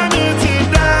 bàbá mi ti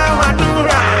dá wọn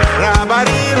dúrà,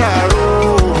 ràbàrírà ro.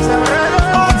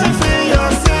 Ó ti fi yọ̀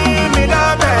sí mi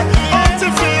lábẹ́, ó ti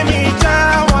fi mi já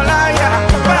wọn láyà,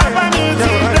 bàbá mi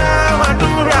ti dá wọn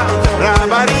dúrà,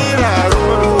 ràbàrírà ro.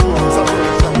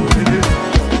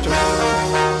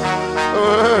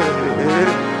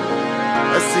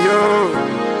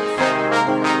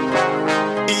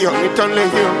 Iyọ̀ nítàn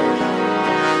lẹ́yìn o,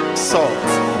 salt.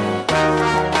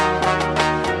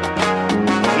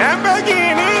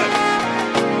 Lamborghini,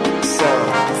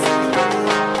 salt.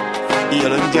 Iyọ̀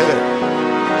ló ń jẹ́ bẹ́ẹ̀,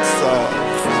 salt.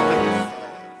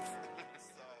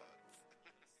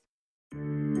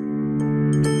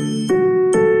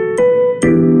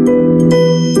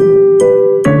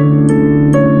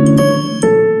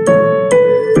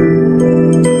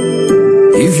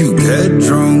 If you get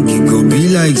drunk, it could be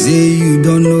like say you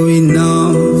don't know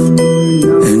enough.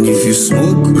 And if you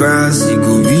smoke grass, it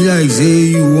could be like say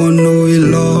you won't know a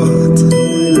lot.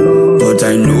 But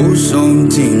I know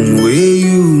something where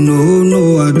you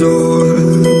know at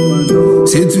all.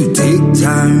 Say to take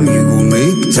time, you go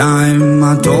make time.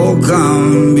 I talk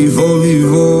before.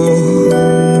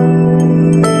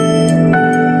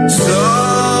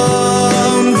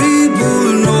 Some people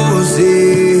know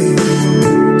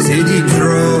say the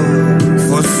drug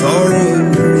for sorrow,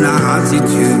 na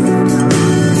attitude.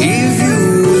 If you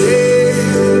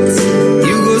wait,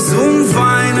 you go soon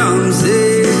find I'm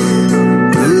say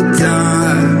good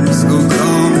times go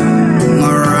come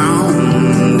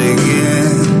around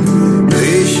again.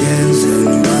 Patience and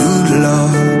good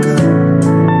luck,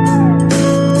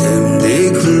 them they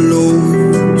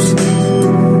close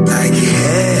like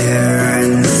hair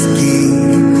and skin.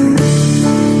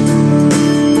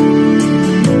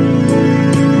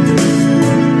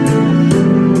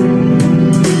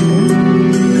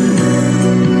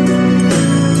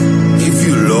 If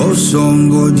you love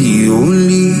somebody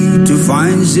only to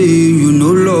find say you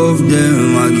no love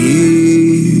them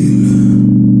again,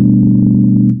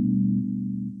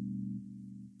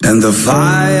 and the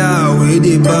fire where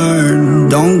they burn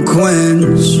don't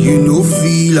quench, you no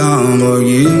feel I'm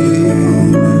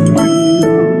again.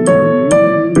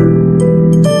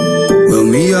 Well,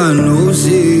 me I know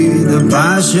say the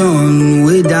passion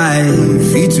we die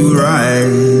fit to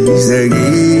rise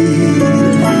again.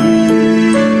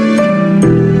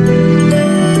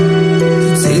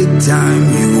 Take time,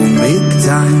 you go make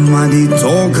time, and they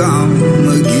talk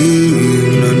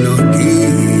again and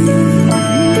again.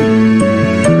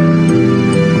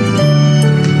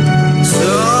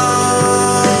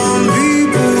 Some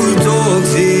people talk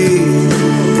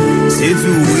say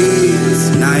to waste,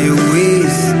 now you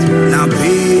waste, now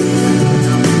pay.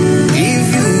 If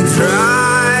you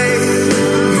try,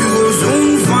 you go soon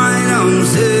find I'm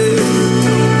say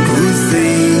good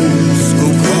things go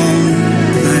come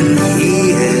and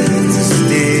here to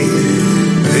stay.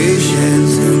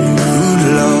 Patience and good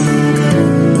luck,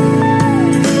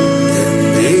 then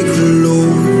they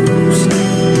close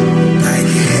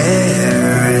like hair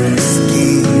and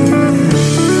skin.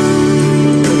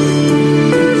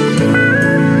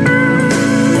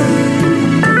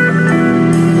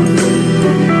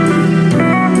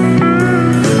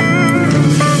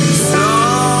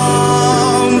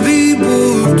 Some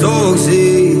people talk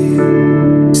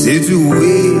say to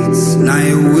wait, now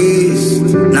you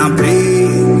waste, now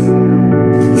pain.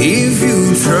 If you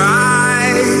try,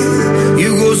 you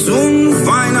go soon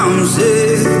find I'm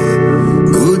say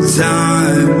good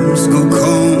times go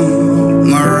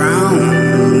come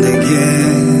around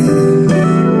again.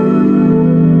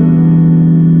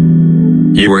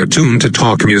 You are tuned to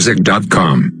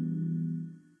talkmusic.com.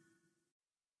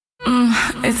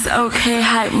 It's okay,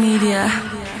 hype media.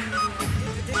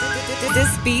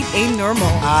 This beat ain't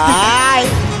normal. Ai.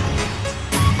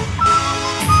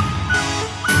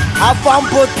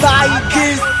 Afampo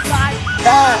Tigers.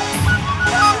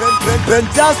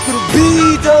 Pentastro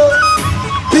Beato.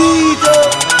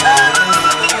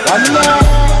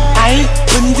 Ai,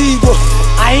 bendigo.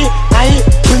 Ai,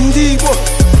 bendigo.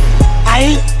 Ai,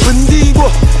 bendigo.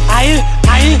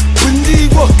 Ai,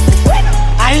 bendigo.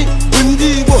 Ai,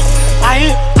 bendigo. Ai,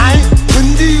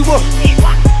 bendigo.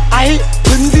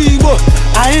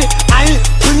 아이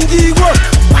분디고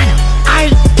아이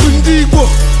분디고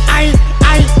아이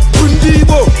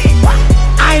분디고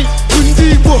아이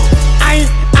분디고 아이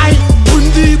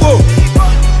분디고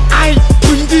아이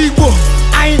분디고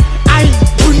아이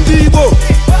분디고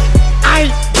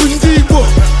아이 분디고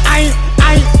아이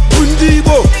분디고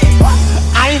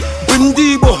아이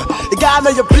분디고 이가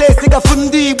나 your place 이가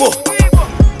분디고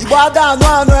이와다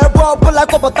너의 버블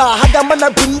like 거버다 하다만 나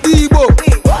분디고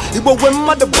이거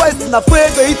웬만 the boys 나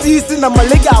fuego 이티스 나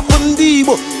말레가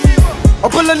분디고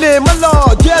어플레네 말로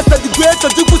yes I regret to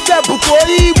do step before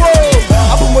evil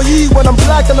I put my E when I'm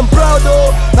black and I'm proud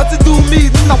oh not to do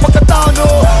me na walk down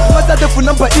oh what's that for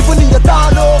number even in your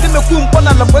town oh in the kumpa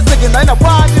na lambas again I na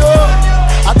want yo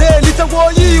ade little boy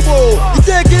evil you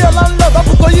take your land love up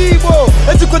for evil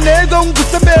and you can ego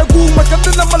gusta me gu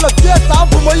makanda na malo yes I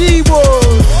put my evil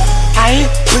ai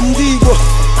bundigo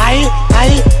ai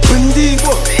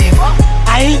bundigo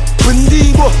ai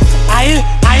bundigo ai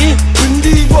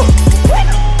bundigo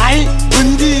I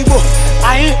bundigo,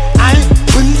 I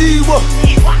bundigo,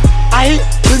 I bundigo, I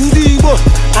bundigo,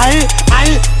 I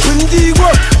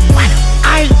bundigo,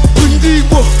 I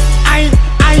bundigo, I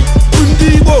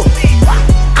bundigo,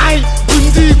 I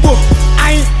bundigo,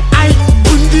 I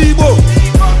bundigo,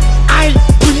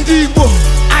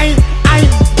 I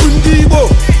bundigo,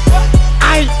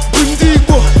 I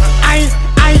bundigo,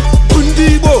 I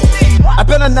bundigo. I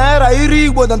been a naira iri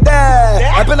wasn't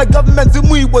there. I been a government to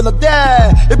me wasn't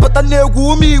there. If but I know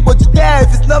who me what you there.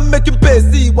 If it's not making pay,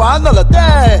 see why I'm not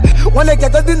there. When I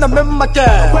get in the member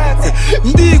care,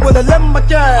 indeed when I let my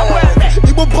care.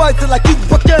 People boys till I keep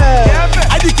bucket.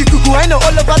 I think you could go, I know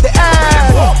all about the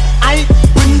air. I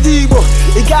bundigo,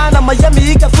 Igana, Miami,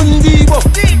 Iga fundigo.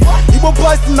 People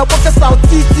boys in the Waka South,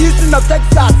 East in the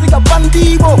Texas, Iga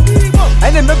bandigo.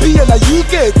 And then maybe in the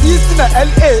UK, East in the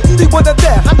LA, Indigo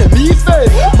there, I'm a beef.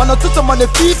 Man, I took some on the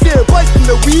feet, boys in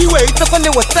the wee way. It's a funny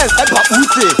what sense, I got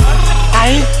Uzi.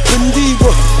 I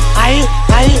bundigo, I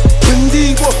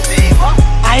bundigo,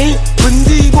 I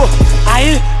bundigo, I bundigo, I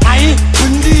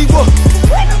bundigo,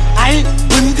 I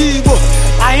bundigo,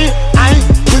 I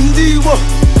bundigo,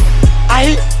 I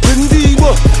bundigo,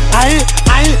 I bundigo, I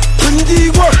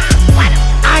bundigo,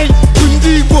 I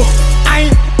bundigo,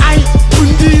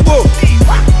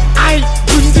 I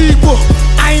bundigo,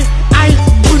 I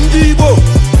bundigo,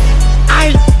 I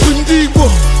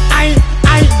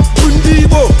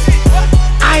bundigo, I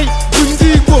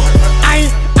bundigo, I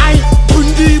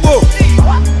bundigo,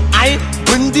 I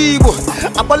bundigo.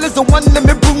 Abales the one that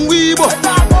me bundigo.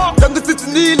 Don't go sit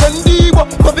ni lendigo.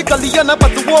 Kobe Kaliana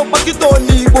but the war but you don't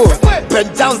need go. Ben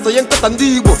down so young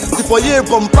Tandigo. The foyer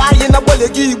bombay na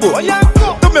bolegigo.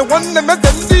 Don't me one that me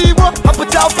sendigo. I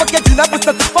put out forgetting I was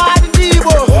satisfied in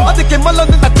digo. I think I'm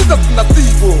alone in a Jesus in a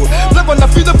sigo. Never na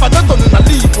feel the fanato in a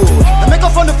ligo. I make a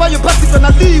fun of fire plastic on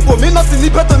a ligo. Me not in the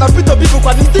better na bit of people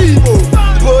kwa digo.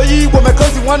 Boy, wo me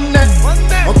cause one net.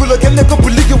 Okulo kende ko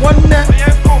buligi one net.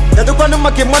 Ya do kwanu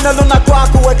make mwana lo na kwa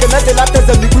ko we kena de la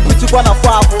tese ni group tu kwa na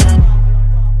favo.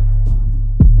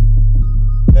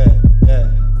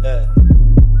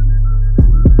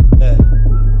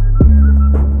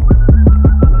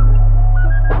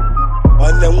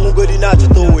 One mungodi na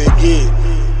to we ge.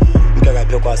 Nkaga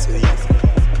pe kwa so yi.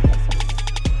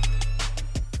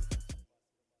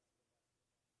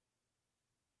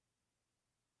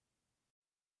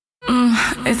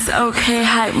 It's okay,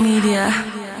 Hype Media.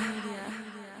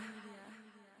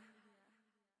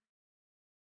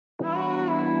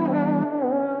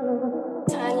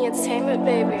 Tiny Entertainment,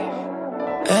 baby.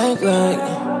 Act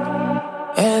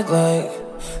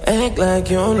like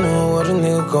you don't know what a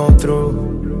nigga gon' through.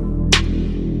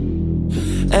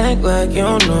 Act like you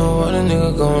don't know what a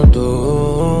nigga gon'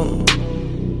 do.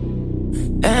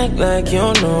 Act like you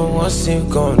don't know what's it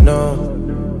gon' know.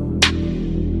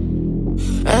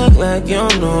 Act like you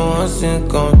don't know what's it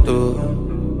gon' do.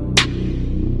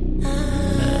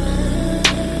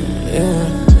 Yeah,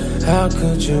 how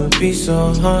could you be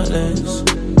so heartless?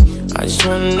 I just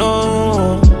wanna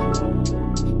know.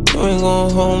 You ain't gon'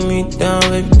 hold me down,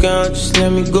 baby girl, just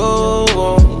let me go.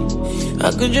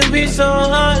 How could you be so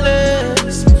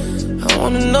heartless? I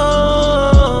wanna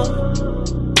know.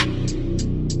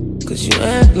 Cause you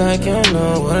act like you don't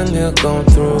know what a nigga gon'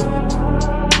 through.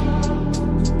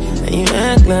 And you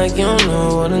act like you don't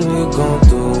know what a nigga gon'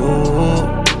 do.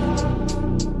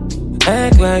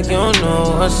 Act like you don't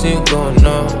know what's it gon'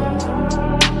 know.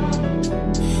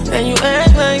 And you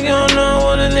act like you don't know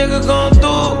what a nigga gon'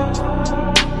 do.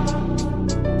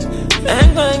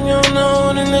 Act like you don't know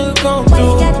what a nigga gon' do.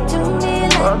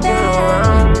 Walking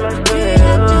around like we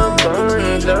have no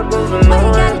circles and no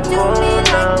one's going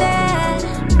out.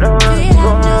 No one's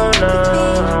going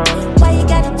out.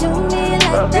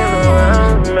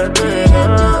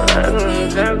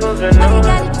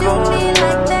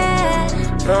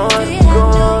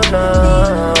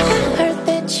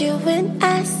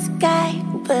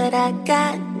 but I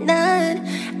got none.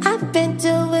 I've been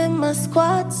doing my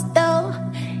squats though,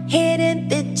 hitting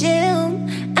the gym.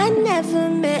 I never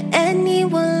met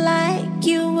anyone like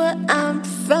you where I'm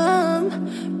from.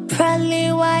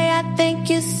 Probably why I think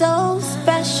you're so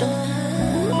special.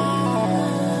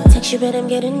 Text you but I'm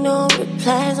getting no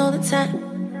replies all the time.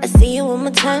 I see you on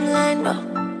my timeline, no.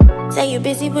 Say you're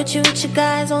busy but you with your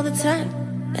guys all the time.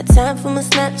 Got time for my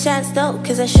Snapchats though,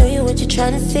 cause I show you what you're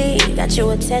trying to see. Got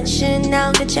your attention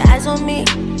now, got your eyes on me.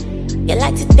 You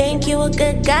like to think you a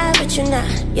good guy, but you're not.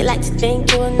 You like to think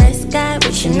you a nice guy,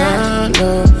 but you're not.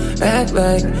 No, act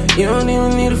like you don't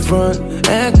even need a front.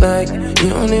 Act like you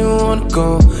don't even wanna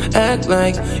go. Act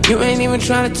like you ain't even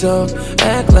trying to talk.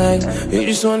 Act like you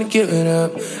just wanna give it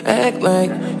up. Act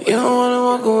like you don't wanna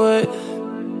walk away.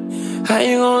 How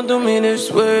you gonna do me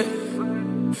this way?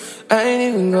 I ain't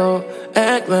even gon'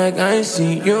 act like I ain't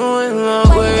seen you in a long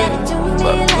way.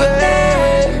 But wait.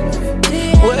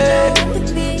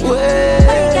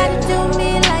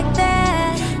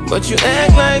 But you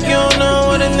act like you don't know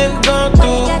what a nigga gon'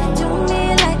 do.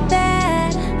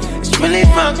 It's really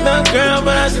fucked up, girl,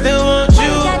 but I still want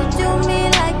you.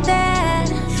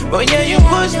 But yeah, you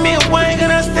pushed me away,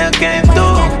 and I still came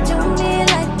through.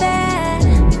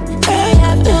 Hey,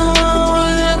 I don't know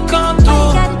what it gon' do.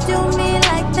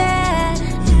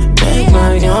 Act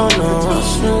like you don't know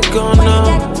what's really going on.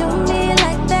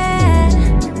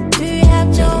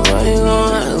 Why you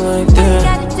gon' act like that?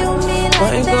 Why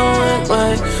you gon'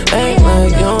 act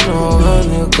like you don't know what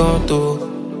you gon' do?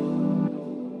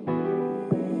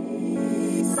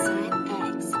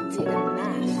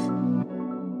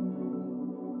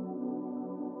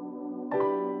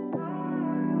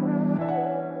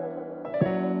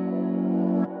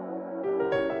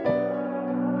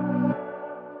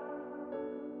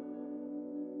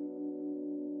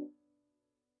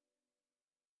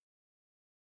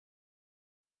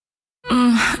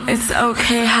 It's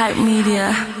okay, hype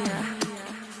media.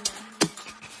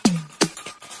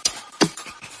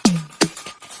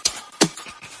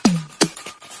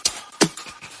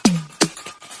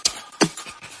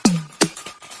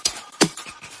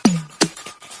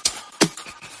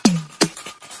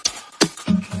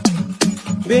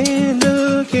 Been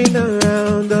looking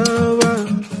around the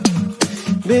world,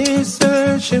 been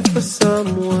searching for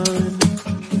someone.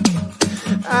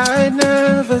 I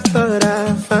never thought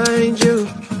I'd find you.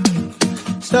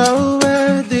 So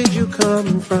where did you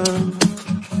come from?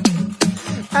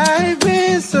 I've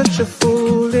been such a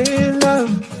fool in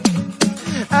love.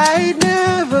 I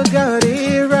never got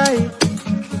it right,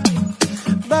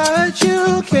 but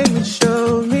you came and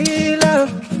showed me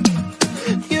love.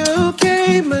 You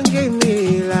came and gave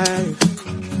me life.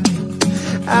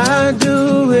 I'd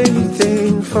do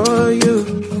anything for you,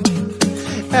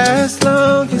 as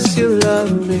long as you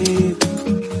love me.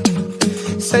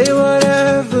 Say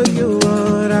whatever you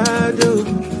want, I do,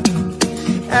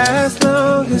 as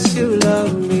long as you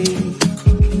love me.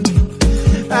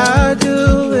 I'd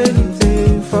do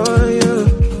anything for you,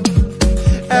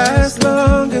 as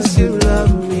long as you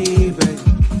love me, babe.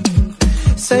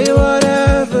 Say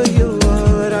whatever you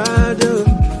want, I do,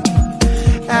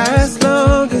 as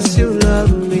long as you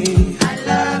love me. I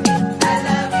love you,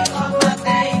 oh my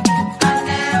baby. I'll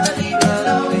never leave you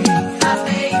alone, my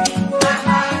baby, my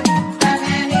heart, and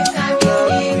anytime you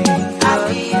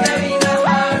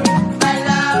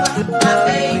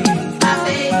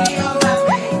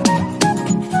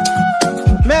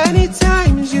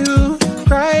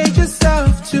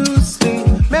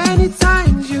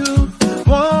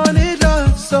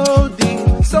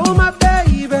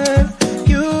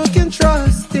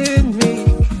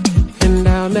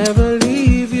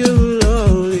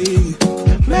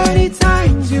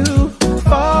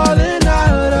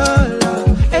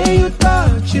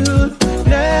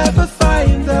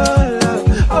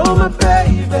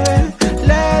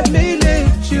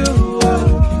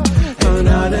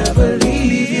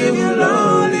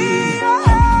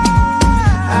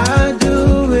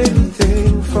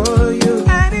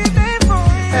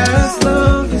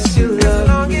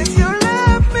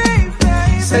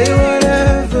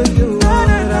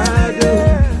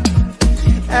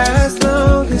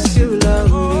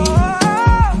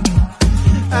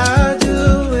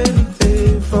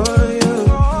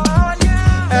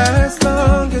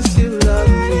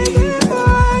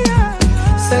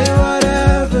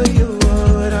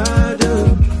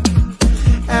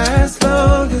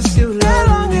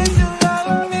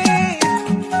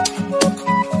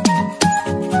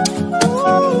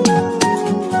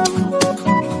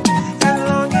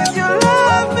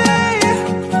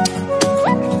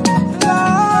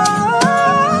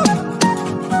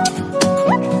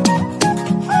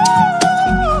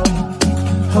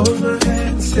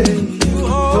say you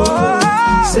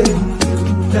won't, say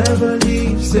you never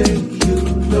leave, say you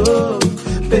know,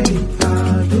 babe,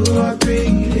 how do I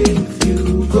breathe if you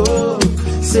go?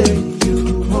 Say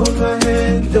you hold my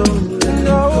hand, don't let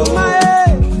go.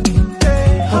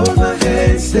 Hold my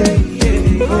hand, say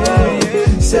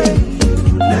yeah, say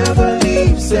you never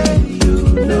leave, say you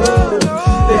know,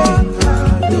 babe, how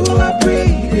do I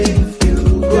breathe if you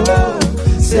go?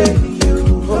 Say you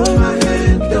hold my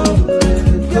hand, don't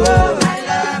let go. I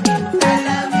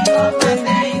love you, oh my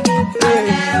baby, I'll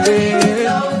never leave you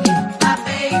lonely, my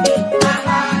baby, my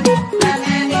honey, and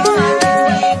anytime you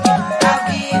need me, I'll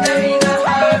be there in a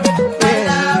hurry. I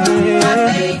love you,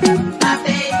 my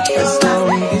baby, as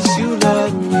long as you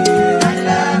love me.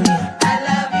 I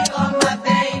love you, oh my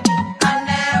baby, I'll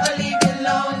never leave you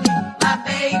lonely, my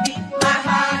baby, my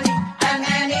honey, and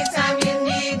anytime you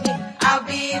need me, I'll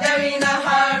be there in a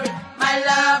hurry. My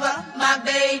lover, my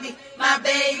baby, oh my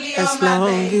baby. As long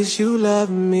as you love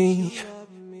me.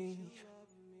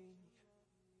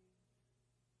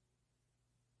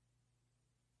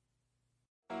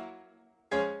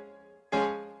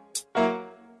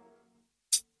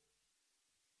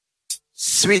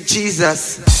 Sweet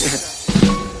Jesus,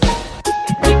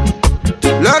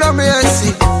 Lord of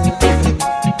mercy,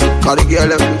 call the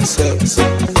girl up with sex.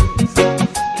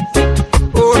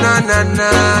 Oh na na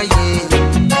na, yeah.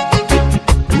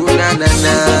 Oh na na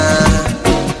na.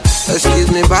 Excuse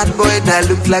me, bad boy, that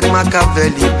look like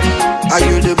Machiavelli. Are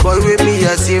you the boy with me?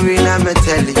 You're Serena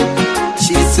Metelli.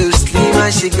 She's so slim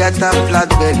and she got a flat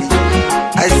belly.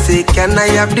 I say, can I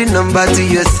have the number to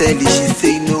your celly? She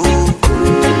say no.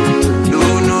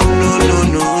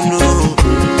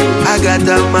 I got a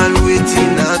man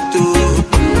waiting at home.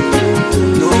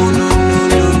 No.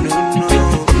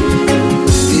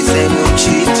 This ain't no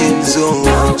cheating zone.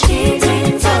 No.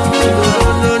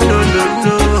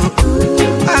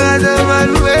 I got a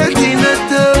man waiting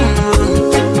at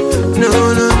home. No.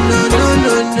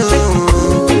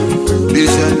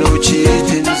 This ain't no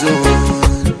cheating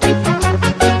zone.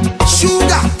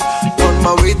 Sugar, on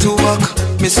my way to work,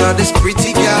 me saw this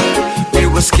pretty girl. Me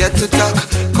was scared to talk,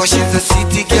 cause she's a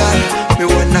city girl. Me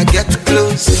wanna get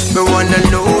close, me wanna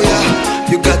know ya.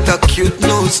 You got a cute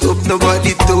nose, hope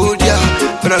nobody told ya.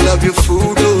 But I love your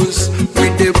photos,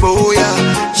 with the boya.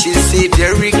 She say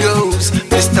there he goes,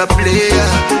 Mr. Player.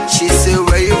 She say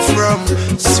where you from,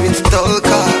 sweet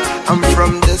stalker. I'm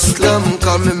from the slum,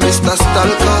 call me Mr.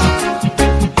 Stalker.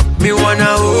 Me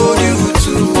wanna hold you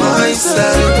to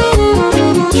myself,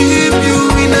 keep you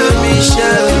in a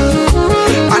mission.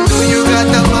 I know you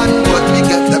got a man, but me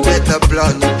got a better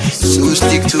plan. So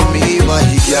stick to me, my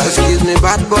girl. Excuse me,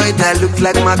 bad boy, that look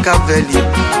like Machiavelli.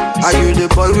 Are you the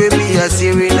boy with me? You're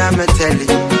Serena Metelli.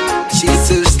 She's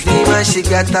so slim and she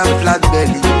got a flat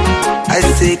belly. I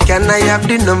say, can I have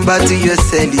the number to your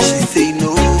celly? She say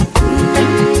no.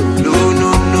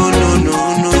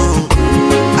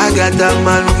 I got a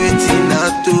man waiting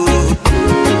at home.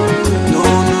 No.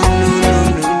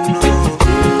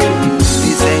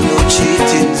 This ain't no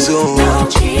cheating zone. No.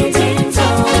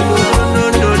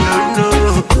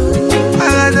 I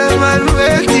got a man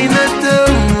waiting at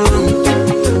home.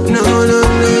 No.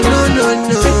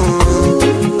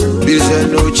 This ain't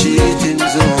no cheating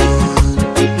zone.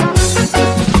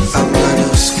 I'm gonna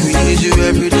squeeze you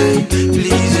every day,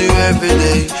 please you every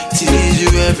day, tease you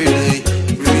every day,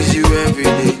 breeze you every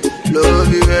day, love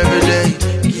you every day,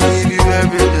 give you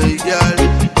every day, girl.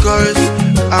 Cause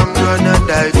I'm gonna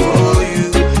die for you.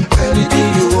 Anything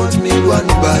you want me, one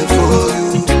buy for you.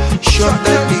 Shop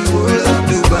that the world of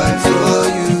Dubai for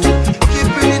you.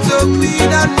 Keeping it up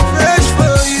clean and fresh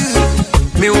for you.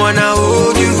 Me wanna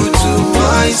hold you to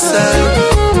myself,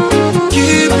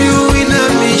 keep you in a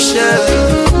mission.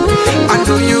 I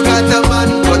know you got a man,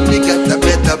 but me got a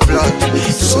better plan.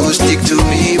 So stick to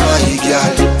me, my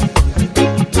girl.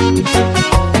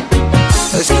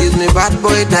 Excuse me, bad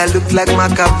boy, that look like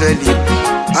Machiavelli.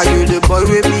 Are you the boy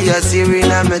with me? You're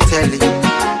Serena Metelli.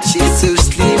 She's so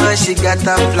slim and she got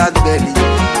a flat belly.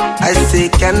 I say,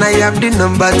 can I have the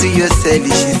number to your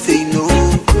celly? She say no.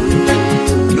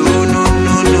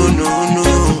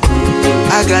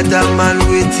 I got a man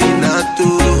waiting at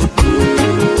home.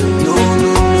 No.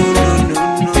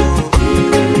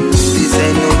 This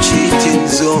ain't no cheating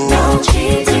zone.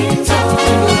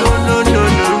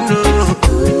 No.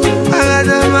 I got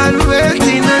a man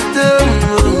waiting at home.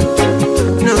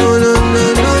 No.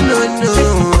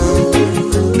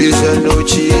 This ain't no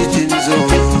cheating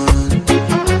zone.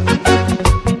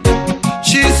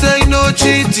 She say no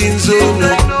cheating zone.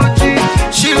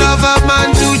 She love a man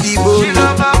to the bone.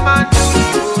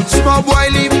 Small boy,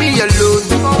 leave me alone.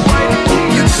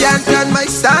 You can't turn my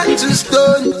son to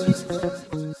stone.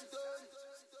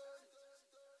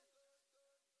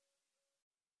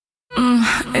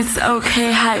 It's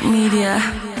okay, hype media.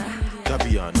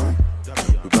 Dabiano,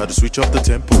 we gotta switch up the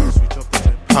tempo.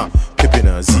 Pippin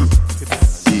and Z,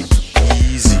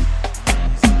 easy.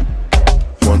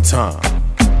 One time.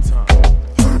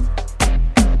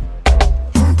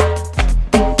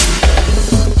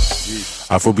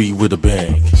 Afrobeat with a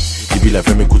bang. You be like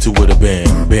Femi Kuti with a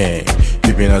bang, bang.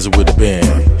 Pippin as with a bang.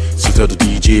 So tell the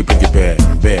DJ bring it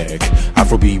back.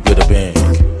 Afrobeat with a bang.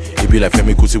 You be like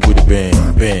Femi Kuti with a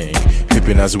bang, bang.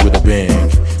 Pippin as with a bang.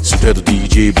 So tell the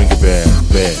DJ bring it back.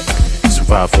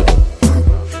 Survive for them.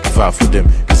 Survive for them.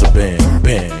 It's a bang,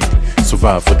 bang.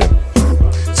 Survive for them.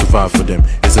 Survive for them.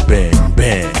 It's a bang,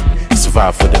 bang.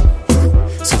 Survive for them.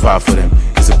 Survive for them.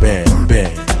 It's a bang,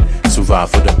 bang. Survive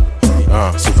for them.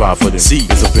 Survive for them. See,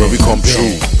 it's a bang. When we come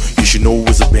true, you should know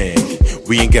it's a bang.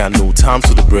 We ain't got no time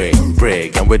to the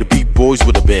brag. And where the big boys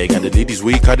with the bag and the ladies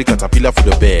we carry caterpillar for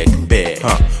the bag.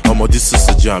 This is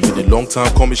a jam. Been a long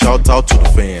time coming. Shout out to the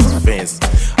fans.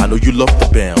 I know you love the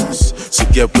bounce, so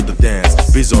get with the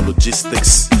dance. Based on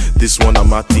logistics, this one I'm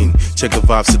my thing. Check the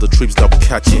vibes, see the trips that we're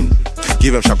catching.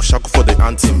 Give them shaku for the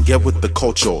anthem. Get with the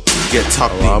culture, get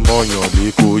tapping. I'm on your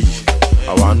lekoi.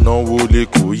 I want no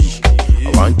lekoi.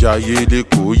 I want jaye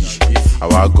lekoi. I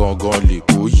want gongon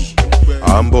lekoi.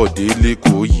 I'm body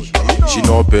lekoi. She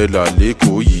no bella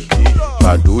lekoi.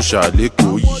 Badosha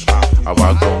lekoi. I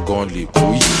want gongon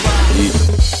lekoi.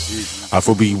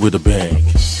 Afrobeat with a bang.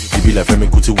 You be like Femi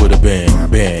Kuti with a bang,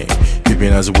 bang.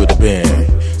 Pippin as with a bang.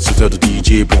 So tell the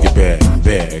DJ bring it back.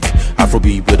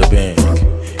 Afrobeat with a bang.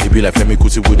 You be like Femi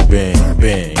Kuti with a bang,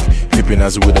 bang. Pippin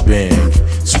as with a bang.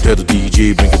 So tell the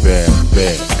DJ bring it back.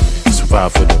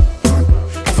 Survive for them.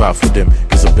 Survive for them.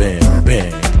 It's a bang,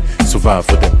 bang. Survive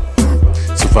for them.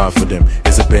 Survive for them.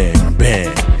 It's a bang,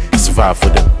 bang. Survive for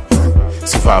them.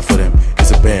 Survive for them.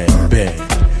 It's a bang, bang.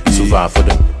 Survive for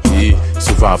them.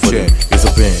 Survive for them. It's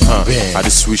a bang. I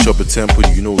just switch up the tempo,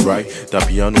 you know, right? That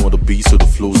piano on the beat, so the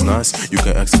flow's nice. You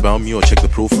can ask about me or check the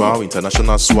profile.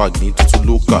 International swag, need to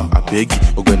look up. I beg you,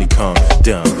 or when it calm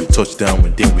down, touchdown,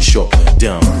 and then we shut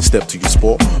down. Step to your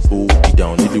spot, hold it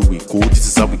down. Anyway we go, this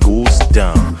is how it goes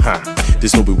down.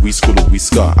 This no be we school or we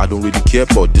scar. I don't really care,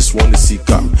 but this one is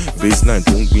Sika. Baseline,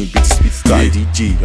 don't win, big speed, DJ.